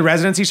want. Should the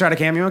residency start a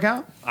cameo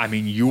account? I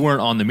mean, you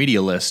weren't on the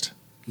media list.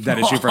 That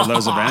is true for a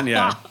Lowe's event.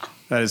 Yeah,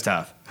 that is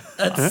tough.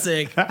 That's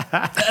sick.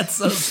 That's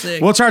so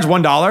sick. We'll charge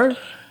 $1.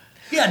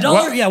 yeah,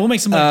 $1. Yeah, we'll make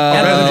some money.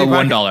 Residency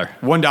 $1.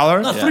 $1.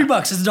 No, $3.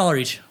 It's $1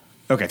 each.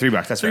 Okay,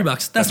 $3. That's fair.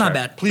 $3. That's not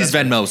fair. bad. Please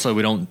Venmo so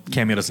we don't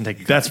Cameo doesn't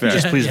take. That's fair.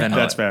 Just please Yeah. Venmo.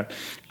 That's fair.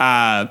 All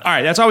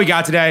right, that's all we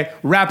got today.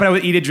 Wrap it up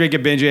with Eat It, Drink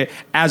It, Binge It.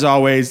 As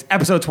always,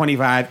 episode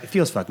 25. It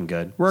feels fucking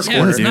good. We're a Yeah,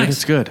 quarter. it's nice.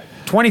 It's good.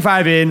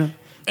 25 in.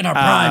 In our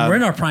prime. We're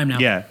in our prime now.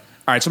 Yeah.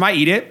 All right, so my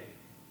Eat It.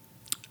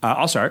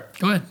 I'll start.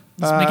 Go ahead.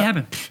 Let's make it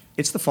happen.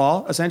 It's the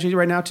fall, essentially,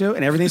 right now, too,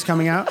 and everything's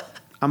coming out.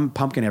 I'm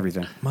pumpkin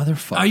everything.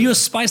 Motherfucker. Are you a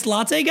spiced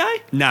latte guy?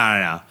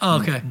 No. Oh,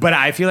 okay. But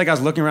I feel like I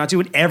was looking around, too,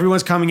 and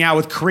everyone's coming out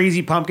with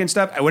crazy pumpkin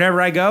stuff. Whenever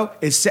I go,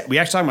 we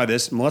actually talked about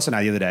this, Melissa and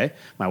I, the other day,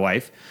 my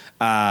wife.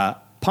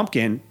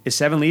 Pumpkin, is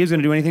 7 Leaves going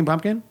to do anything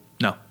pumpkin?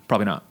 No,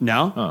 probably not.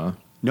 No?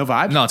 No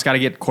vibes? No, it's got to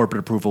get corporate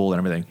approval and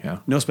everything. Yeah.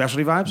 No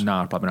specialty vibes?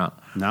 No, probably not.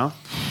 No?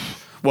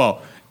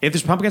 Well, if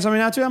there's pumpkin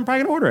coming out too, I'm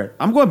probably gonna order it.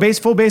 I'm going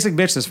full basic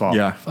bitch this fall.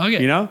 Yeah. Fuck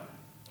it. You know,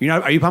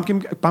 are you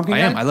pumpkin I guy?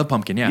 am. I love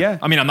pumpkin. Yeah. Yeah.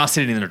 I mean, I'm not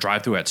sitting in the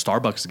drive-thru at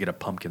Starbucks to get a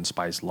pumpkin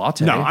spice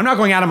latte. No, I'm not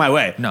going out of my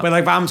way. No. But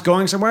like if I'm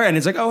going somewhere and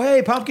it's like, oh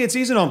hey, pumpkin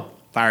seasonal,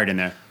 fire it in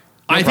there.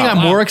 No I think problem.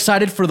 I'm more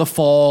excited for the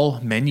fall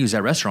menus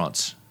at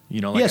restaurants. You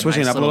know, like Yeah,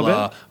 switching it up a little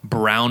bit.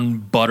 Brown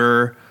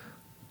butter,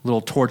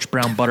 little torch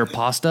brown butter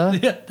pasta.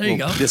 Yeah, there you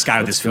go. This guy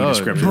with his food go.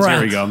 descriptions.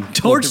 Here we go.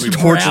 Torch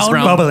Torches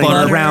brown Bubbling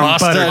butter brown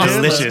pasta. butter, Let's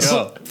delicious.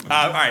 go.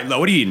 All right, Lo,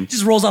 what are you eating?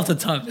 Just rolls off the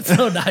tongue. It's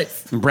so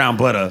nice. Brown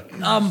butter.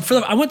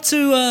 I went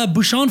to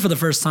Bouchon for the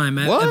first time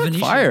at What? Venetian.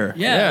 Fire.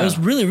 Yeah, Yeah. it was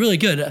really, really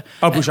good.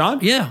 Oh, Bouchon?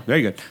 Yeah.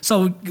 Very good.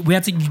 So you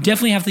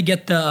definitely have to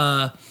get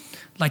the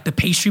like the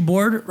pastry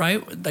board,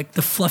 right? Like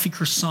the fluffy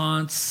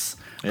croissants.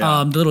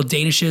 Yeah. The little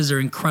danishes are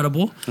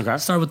incredible. Okay.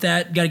 Start with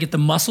that. Got to get the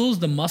mussels.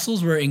 The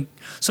mussels were in.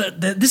 So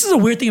this is a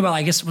weird thing about.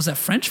 I guess was that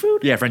French food?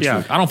 Yeah, French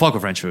Yeah. food. I don't fuck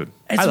with French food.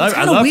 It's, I it's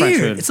kind love of French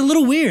weird. food. It's a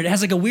little weird. It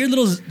has like a weird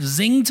little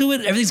zing to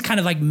it. Everything's kind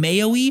of like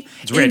mayo-y.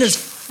 It's And rich. there's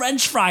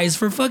French fries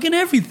for fucking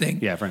everything.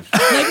 Yeah, French.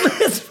 Like,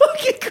 it's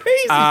fucking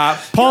crazy.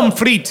 Pomme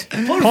frite.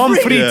 Pomme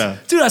frite. Yeah.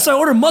 Dude, so I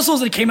ordered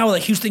mussels and it came out with a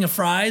huge thing of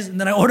fries. And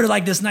then I ordered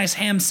like this nice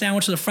ham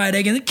sandwich with a fried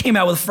egg and it came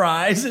out with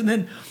fries. And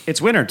then It's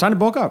winter. Time to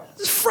bulk up.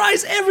 there's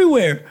fries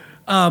everywhere.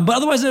 But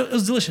otherwise, it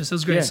was delicious. It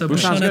was great. Yeah, so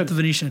Bouchon's Bouchon good. at the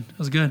Venetian. It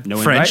was good. No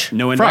French invite.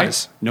 No invite.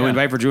 fries. No Yeah.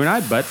 invite for Drew and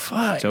I, but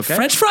Fuck. it's okay.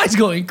 French fries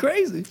going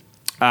crazy.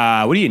 What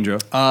are you eating, Drew?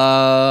 It's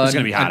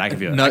gonna be hot. I can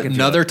feel it. I can feel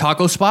Another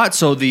taco spot.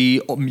 So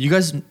you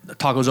guys,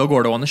 Tacos El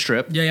Gordo on the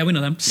Strip. Yeah, we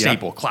know them.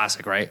 Staple,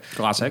 classic, right?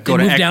 Classic. Go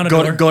They to moved down a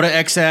go, door. go to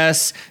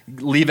XS,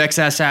 leave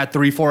XS at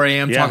 3, 4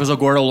 a.m. Yeah. Tacos El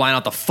Gordo, line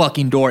out the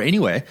fucking door.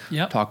 Anyway,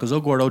 Yep. Tacos El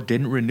Gordo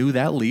didn't renew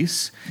that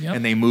lease, Yep.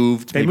 and they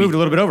moved. They maybe moved a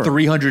little bit over.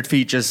 300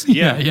 feet just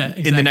Yeah. Yeah, in the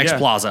exactly. next Yeah.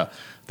 plaza.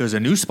 There's a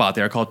new spot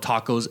there called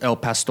Tacos El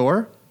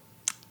Pastor.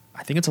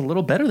 I think it's a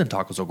little better than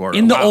Tacos El Gordo.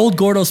 In the Wow. old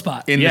Gordo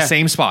spot. In Yeah. the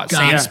same spot. Got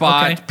Same it.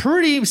 spot. Okay.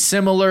 Pretty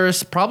similar.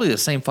 Probably the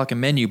same fucking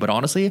menu, but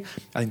honestly,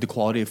 I think the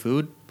quality of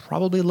food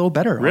probably a little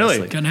better. Really?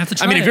 honestly. Gonna have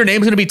to I mean, try if it. your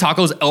name's gonna be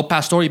Tacos El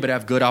Pastor, you better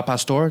have good Al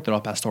Pastor. The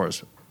El Pastor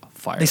is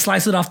fire. They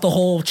slice it off the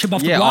whole chip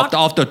off the yeah, block.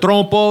 off the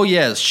trompo.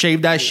 Yes,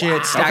 shave that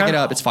shit, stack Okay. it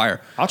up. It's fire.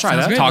 I'll try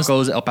Sounds that. great.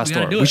 Tacos El We Pastor.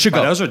 gotta do We it. should But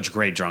go. those are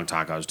great drunk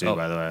tacos too,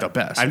 by the way. the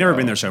best, I've never bro.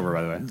 been there sober,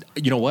 by the way.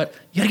 You know what?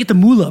 You gotta get the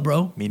moolah,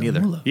 bro. Me The neither.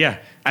 moolah. Yeah,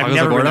 I've Tacos never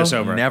El been there Gordo?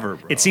 sober. Never,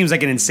 bro. It seems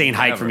like an insane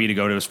hike for Never. me to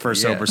go to his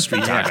first Yeah. sober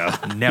street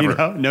taco. Never. You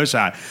know? No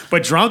shot.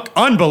 But drunk,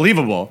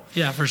 unbelievable.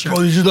 Yeah, for sure.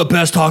 these are the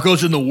best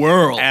tacos in the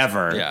world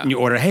Ever. Yeah. And you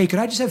order, hey, could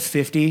I just have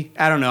 50?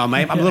 I don't know. I'm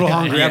a little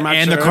hungry. Yeah, I'm not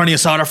and sure. the carne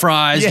asada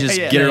fries, Yeah, just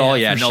yeah. get it all.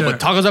 Yeah, Yeah, for no, sure. but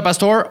Tacos El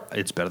Pastor,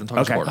 it's better than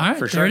Tacos Okay. El Gordo. All right,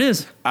 for there sure. it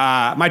is.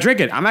 My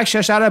drinking. I'm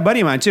actually shout out a buddy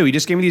of mine too. He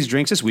just gave me these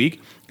drinks this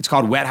week. It's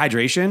called Wet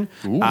Hydration.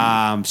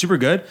 Super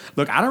good.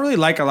 Look, I don't really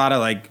like a lot of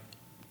like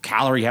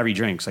calorie heavy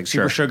drinks, like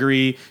super Sure.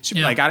 sugary.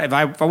 Super, Yeah. Like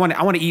if I want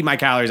to eat my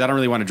calories, I don't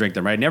really want to drink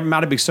them. Right? Never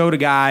not a big soda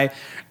guy.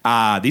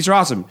 These are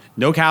awesome.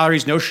 No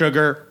calories, no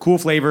sugar, cool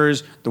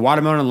flavors. The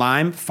watermelon and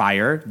lime,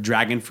 fire.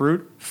 Dragon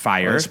fruit,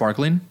 fire.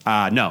 Sparkling.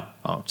 No,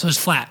 So it's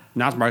flat.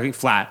 not sparkling.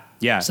 Flat.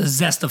 Yeah. It's a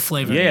zest of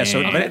flavor. Yeah,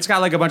 so but it's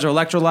got like a bunch of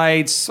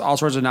electrolytes, all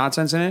sorts of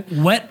nonsense in it.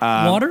 Wet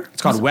water?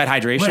 It's called Wet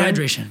Hydration. Wet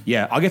Hydration.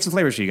 Yeah, I'll get some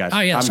flavors for you guys. Oh,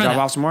 yeah, let's try drop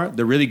that. off some more.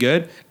 They're really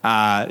good.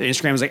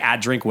 Instagram is like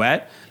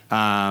 @drinkWet.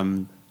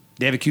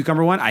 They have a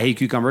cucumber one. I hate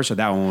cucumbers, so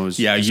that one was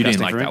Yeah, you didn't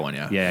disgusting like for me. that one,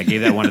 yeah. Yeah, I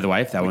gave that one to the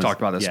wife. That one talked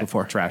about this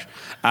before. Trash.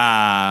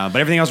 But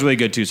everything else was really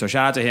good too. So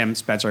shout out to him,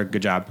 Spencer.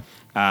 Good job.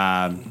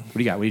 What do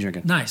you got? What are you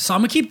drinking? Nice. So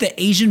I'm gonna keep the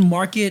Asian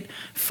market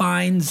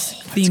finds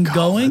theme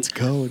going. Let's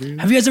go, dude.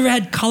 Have you guys ever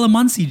had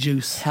calamansi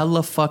juice?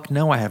 Hella fuck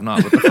no, I have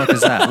not. What the fuck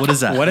is that? What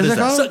is that? What is it that?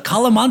 called? So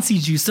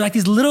calamansi juice. They're like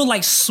these little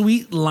like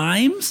sweet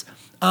limes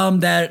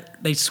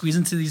that they squeeze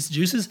into these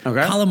juices.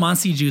 Okay.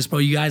 Calamansi juice, bro.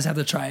 You guys have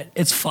to try it.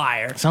 It's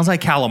fire. Sounds like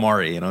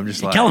calamari, and I'm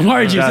just like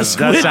Calamari juice. does-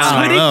 the does squid sound-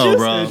 I don't know, juice.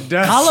 bro. It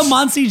does.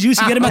 Calamansi juice.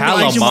 You get them at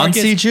the Asian Calamansi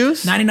markets.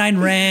 juice? 99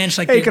 Ranch.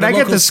 Like Hey, the could I get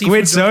local the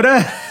squid seafood-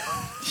 soda?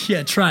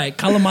 Yeah, try it.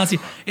 Calamansi.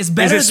 It's Is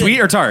better. it sweet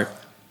or tart?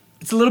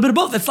 It's a little bit of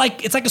both. It's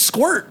like a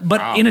squirt,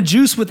 but in a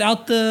juice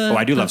without the. Oh,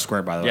 I do love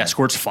squirt, by the way. Yeah,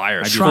 Squirt's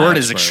fire. do Squirt like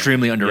is Squirt.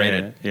 extremely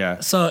underrated.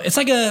 Yeah. So it's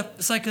like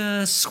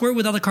a squirt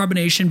without the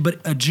carbonation, but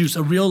a juice,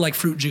 a real like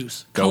fruit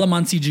juice. Dope.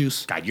 Calamansi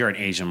juice. God, you're an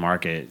Asian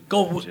market.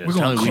 Go. We're Telling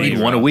going you, we crazy.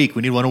 need one a week.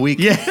 We need one a week.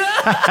 Yeah.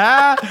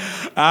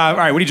 All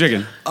right, what are you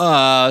drinking?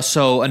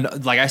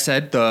 Like I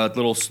said, the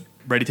little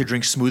ready to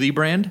drink smoothie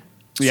brand.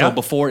 Yeah. So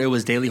before it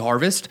was Daily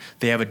Harvest,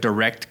 they have a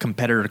direct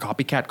competitor to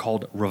Copycat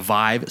called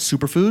Revive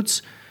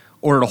Superfoods.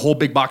 Ordered a whole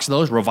big box of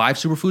those. Revive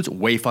Superfoods,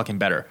 way fucking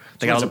better.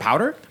 They Got got some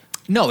powder?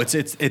 No, it's Oh,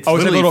 it's a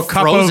literally little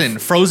cup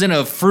frozen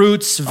of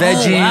fruits,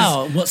 veggies.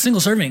 Oh, wow. What single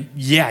serving?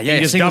 Yeah, yeah.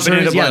 just single dump it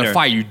in the serves, yeah, blender.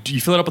 fire.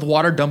 You fill it up with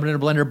water, dump it in a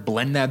blender,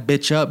 blend that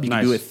bitch up. You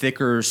Nice. can do it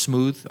thick or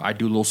smooth. I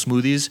do little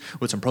smoothies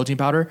with some protein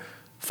powder.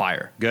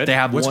 fire. Good? They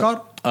have What's it called?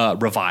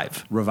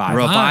 Revive. Revive.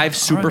 Revive Ah,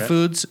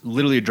 Superfoods,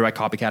 literally a direct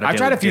copycat of I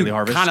tried a few Daily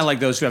Harvest. kind of like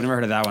those two. I've never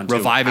heard of that one. Too.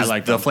 Revive I is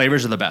like the them.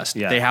 flavors are the best.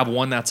 Yeah. They have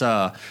one that's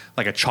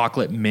like a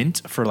chocolate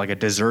mint for like a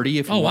desserty.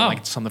 If you Oh, want wow.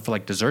 like something for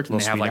like dessert, and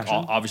they Little have sweet like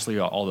action. obviously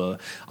all the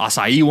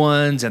acai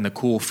ones and the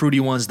cool fruity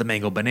ones, the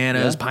mango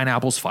bananas, Yeah.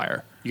 pineapples,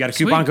 fire. You got a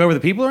coupon Sweet. code with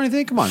the people or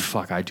anything? Come on.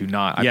 Fuck, I do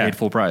not. I Yeah. paid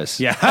full price.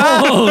 Yeah.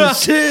 Oh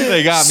shit!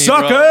 They got me,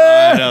 Sucker! bro.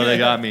 I know they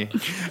got me.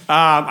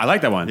 I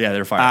like that one. Yeah,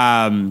 they're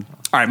fire.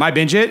 All right, my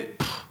binge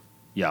it.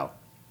 Yo.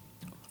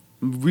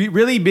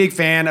 Really big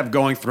fan of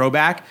going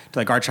throwback to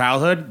like our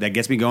childhood. That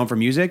gets me going for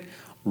music.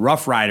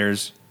 Rough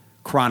Riders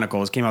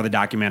Chronicles came out with a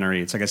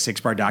documentary. It's like a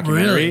 6-part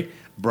documentary. Really?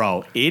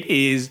 Bro, it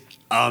is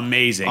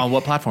amazing. On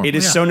what platform? It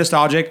is Yeah. so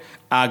nostalgic.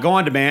 Go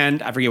on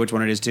demand. I forget which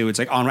one it is too. It's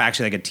like on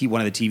actually like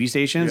one of the TV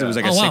stations. Yeah. It was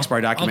like Oh, a wow.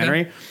 6-part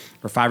documentary.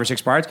 Or 5 or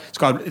 6 parts.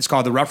 It's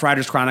called The Rough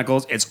Riders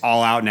Chronicles. It's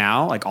all out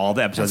now. Like all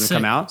the episodes That's have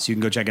come sick. out, so you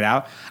can go check it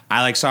out.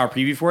 I like saw a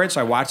preview for it,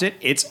 so I watched it.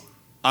 It's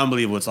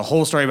unbelievable. It's the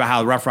whole story about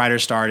how the Rough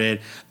Riders started,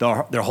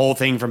 their whole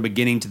thing from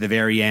beginning to the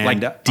very end.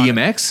 Like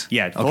DMX?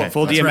 Yeah, Okay.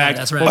 full That's DMX, right,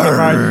 that's right. full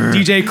Rough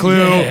DJ Clue,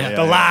 Yeah.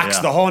 the Lax,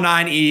 yeah. the whole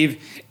 9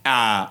 Eve.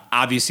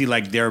 Obviously,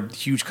 like their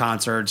huge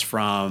concerts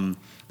from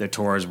their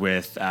tours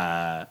with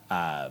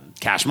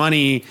Cash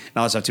Money and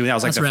all that stuff too. That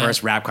was like That's the rad.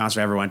 first rap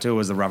concert I ever went to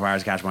was the Rough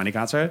Riders Cash Money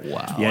concert.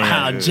 Wow.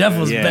 Wow, Jeff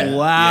was yeah, back. yeah.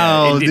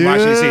 Wow, In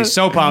Washington dude. State.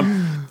 So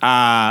pumped.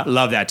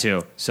 Love that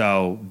too.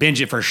 So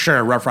binge it for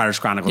sure. Rough Riders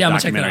Chronicles Yeah, I'm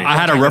gonna check that documentary. out. I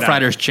had a Check Rough it out.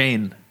 Riders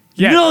chain.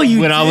 Yeah. No,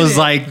 you when I was didn't.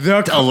 like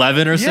The-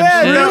 11 or something.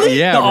 Yeah, really?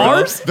 Yeah, The bro.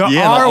 R's? The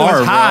Yeah, R was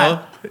bro.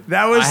 hot.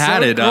 That was I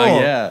had so it, cool.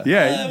 yeah.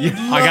 Yeah.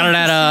 I got it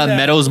at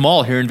Meadows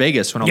Mall here in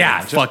Vegas when I was Yeah,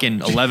 like just-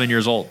 fucking 11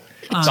 years old.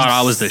 Thought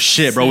I was the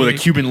shit, bro, with a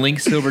sick. Cuban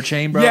link silver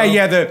chain, bro.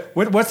 Yeah.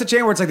 What's the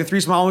chain where it's like the 3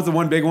 small ones, the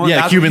 1 big one? Yeah,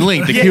 That's- Cuban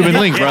link, the Cuban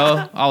link,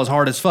 bro. I was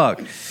hard as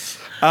fuck.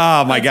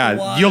 Oh my god,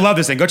 wild. you'll love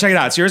this thing. Go check it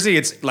out. Seriously,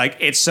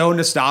 it's so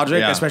nostalgic,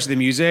 Yeah. especially the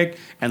music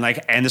and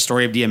the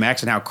story of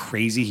DMX and how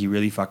crazy he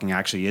really fucking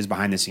actually is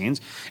behind the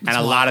scenes, and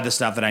a lot of the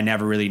stuff that I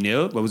never really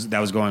knew that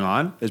was going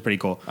on. It was pretty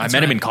cool. I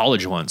met him in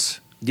college once.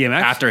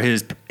 DMX? After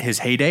his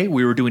heyday,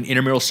 we were doing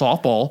intramural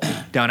softball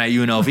down at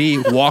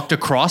UNLV. Walked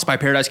across by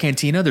Paradise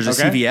Cantina. There's a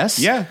Okay. CVS.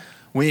 Yeah.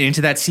 Went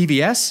into that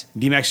CVS.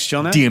 DMX is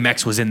chilling there.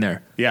 DMX was in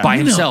there Yeah. by You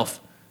know. himself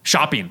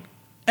shopping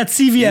At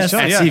CVS. Oh,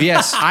 at yeah.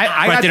 CVS.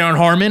 I right got- there on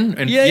Harmon.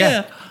 And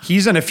Yeah.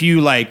 He's in a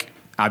few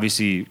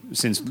obviously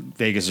since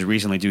Vegas is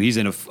recently too. He's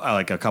in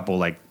a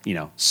couple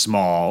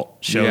small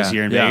shows Yeah,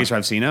 here in yeah. Vegas where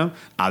I've seen him.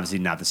 Obviously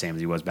not the same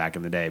as he was back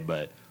in the day,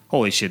 but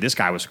holy shit, this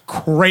guy was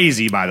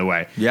crazy. By the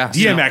way, Yeah.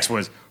 DMX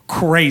was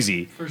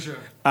crazy. For sure.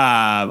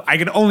 I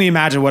can only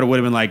imagine what it would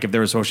have been like if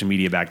there was social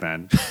media back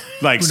then.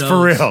 Like Who for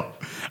knows? real.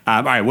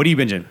 All right, what are you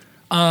binging?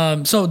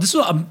 So this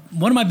was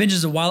one of my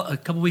binges a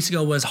couple weeks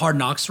ago was Hard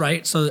Knocks,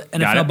 right? So Got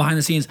NFL it. behind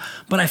the scenes.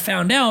 But I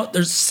found out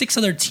there's 6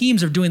 other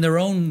teams are doing their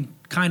own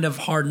kind of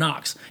Hard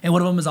Knocks, and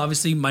one of them is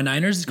obviously my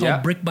Niners. It's called Yeah.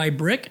 Brick by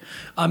Brick,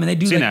 and they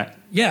do Seen like, that?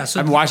 yeah. So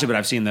I haven't watched it, but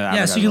I've seen the.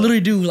 yeah, so you can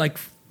literally do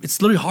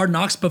it's literally Hard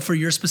Knocks, but for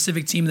your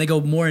specific team. They go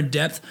more in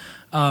depth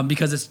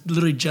because it's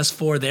literally just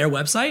for their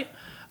website.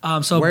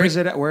 So Where Brick- is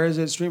it? Where is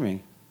it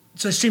streaming?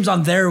 So it streams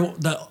on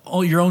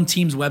your own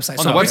team's website.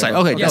 On so the website.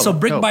 Okay. Yeah, dope, so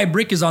Brick dope. by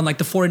Brick is on the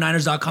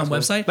 49ers.com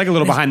website. Like a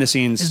little It's- behind the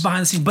scenes. It's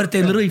behind the scenes, but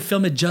they literally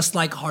film it just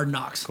like Hard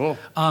Knocks. Cool.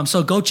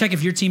 So go check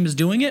if your team is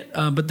doing it.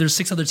 But there's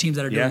 6 other teams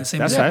that are doing Yeah, the same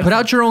that's thing. right. Put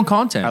out your own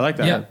content. I like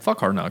that. Yeah. Fuck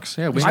Hard Knocks.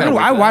 Yeah. We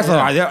I watched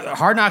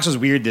Hard Knocks was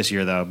weird this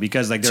year though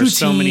because there's 2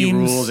 so many teams.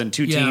 rules and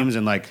 2 Yeah. teams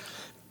and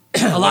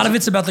A lot of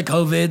it's about the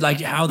COVID,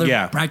 like how they're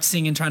Yeah.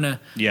 practicing and trying to.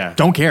 yeah.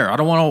 Don't care. I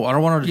don't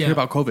want to Yeah. hear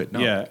about COVID. No.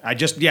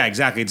 Yeah,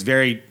 exactly. It's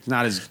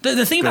not as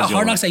The thing good about as the Hard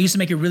old Knocks that used to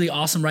make it really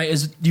awesome, right,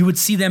 is you would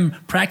see them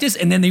practice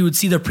and then they would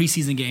see their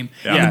preseason game.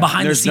 Yeah. And then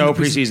behind There's the scenes, no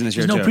preseason this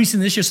year, There's no too. preseason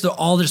this year, so they're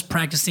all just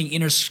practicing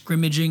inner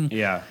scrimmaging.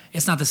 Yeah.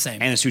 It's not the same.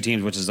 and it's 2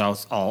 teams, which is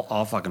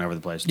all fucking over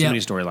the place. Too Yeah.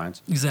 many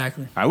storylines.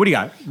 Exactly. All right, what do you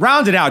got?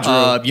 Round it out,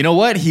 Drew. You know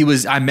what?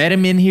 I met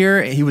him in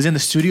here. He was in the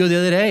studio the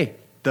other day.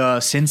 The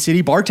Sin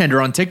City bartender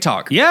on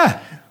TikTok. yeah,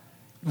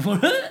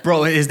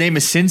 Bro, his name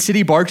is Sin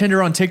City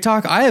Bartender on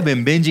TikTok. I have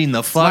been binging the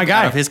my fuck guy.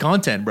 out of his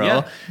content, bro.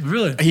 Yeah.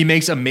 Really? He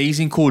makes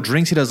amazing, cool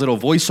drinks. He does little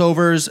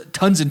voiceovers,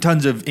 tons and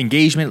tons of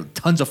engagement,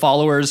 tons of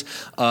followers.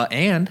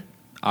 And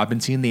I've been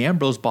seeing the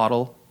Ambrose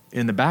bottle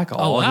in the back of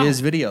all wow.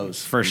 his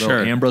videos. For Little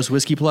sure. Ambrose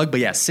whiskey plug.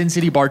 But yeah, Sin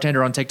City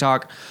Bartender on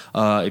TikTok.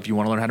 If you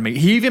want to learn how to make,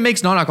 he even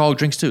makes non-alcoholic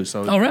drinks too.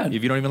 So Oh, right.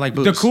 if you don't even like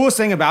booze. the coolest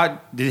thing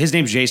about his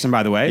name's Jason,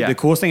 by the way. Yeah. The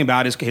coolest thing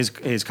about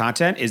his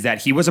content is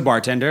that he was a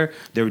bartender.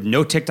 There was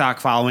no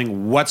TikTok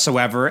following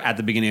whatsoever at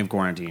the beginning of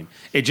quarantine.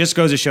 It just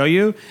goes to show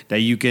you that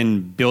you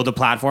can build a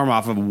platform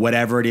off of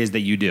whatever it is that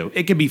you do.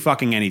 It could be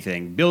fucking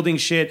anything: building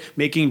shit,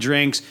 making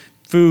drinks,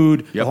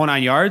 food, the Yep. whole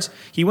 9 yards.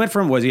 He went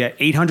from he at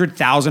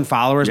 800,000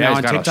 followers Yeah, now he's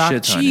on got a TikTok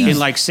shit ton, yeah. in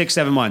like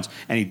 6-7 months,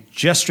 and he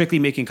just strictly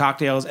making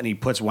cocktails, and he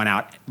puts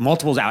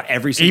multiples out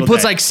every he single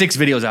puts day. like 6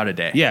 videos out a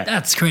day. Yeah,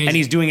 That's crazy. And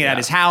he's doing it at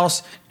his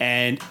house,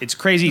 and it's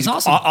crazy. He's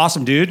That's awesome.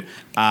 awesome dude.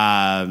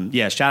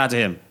 Yeah, shout out to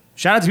him.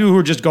 Shout out to people who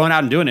are just going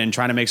out and doing it and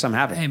trying to make something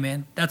happen. Hey,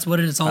 man, that's what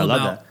it's all I about.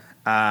 love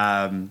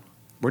that.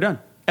 We're done.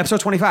 Episode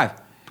 25.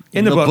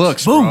 In the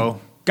books. Boom.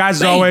 bro. Guys,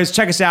 as Bang. always,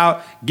 check us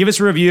out. Give us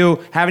a review.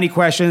 Have any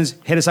questions,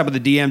 hit us up with a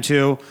DM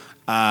too.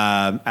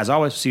 As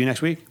always, see you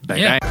next week. Bang,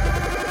 Yeah.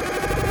 bang.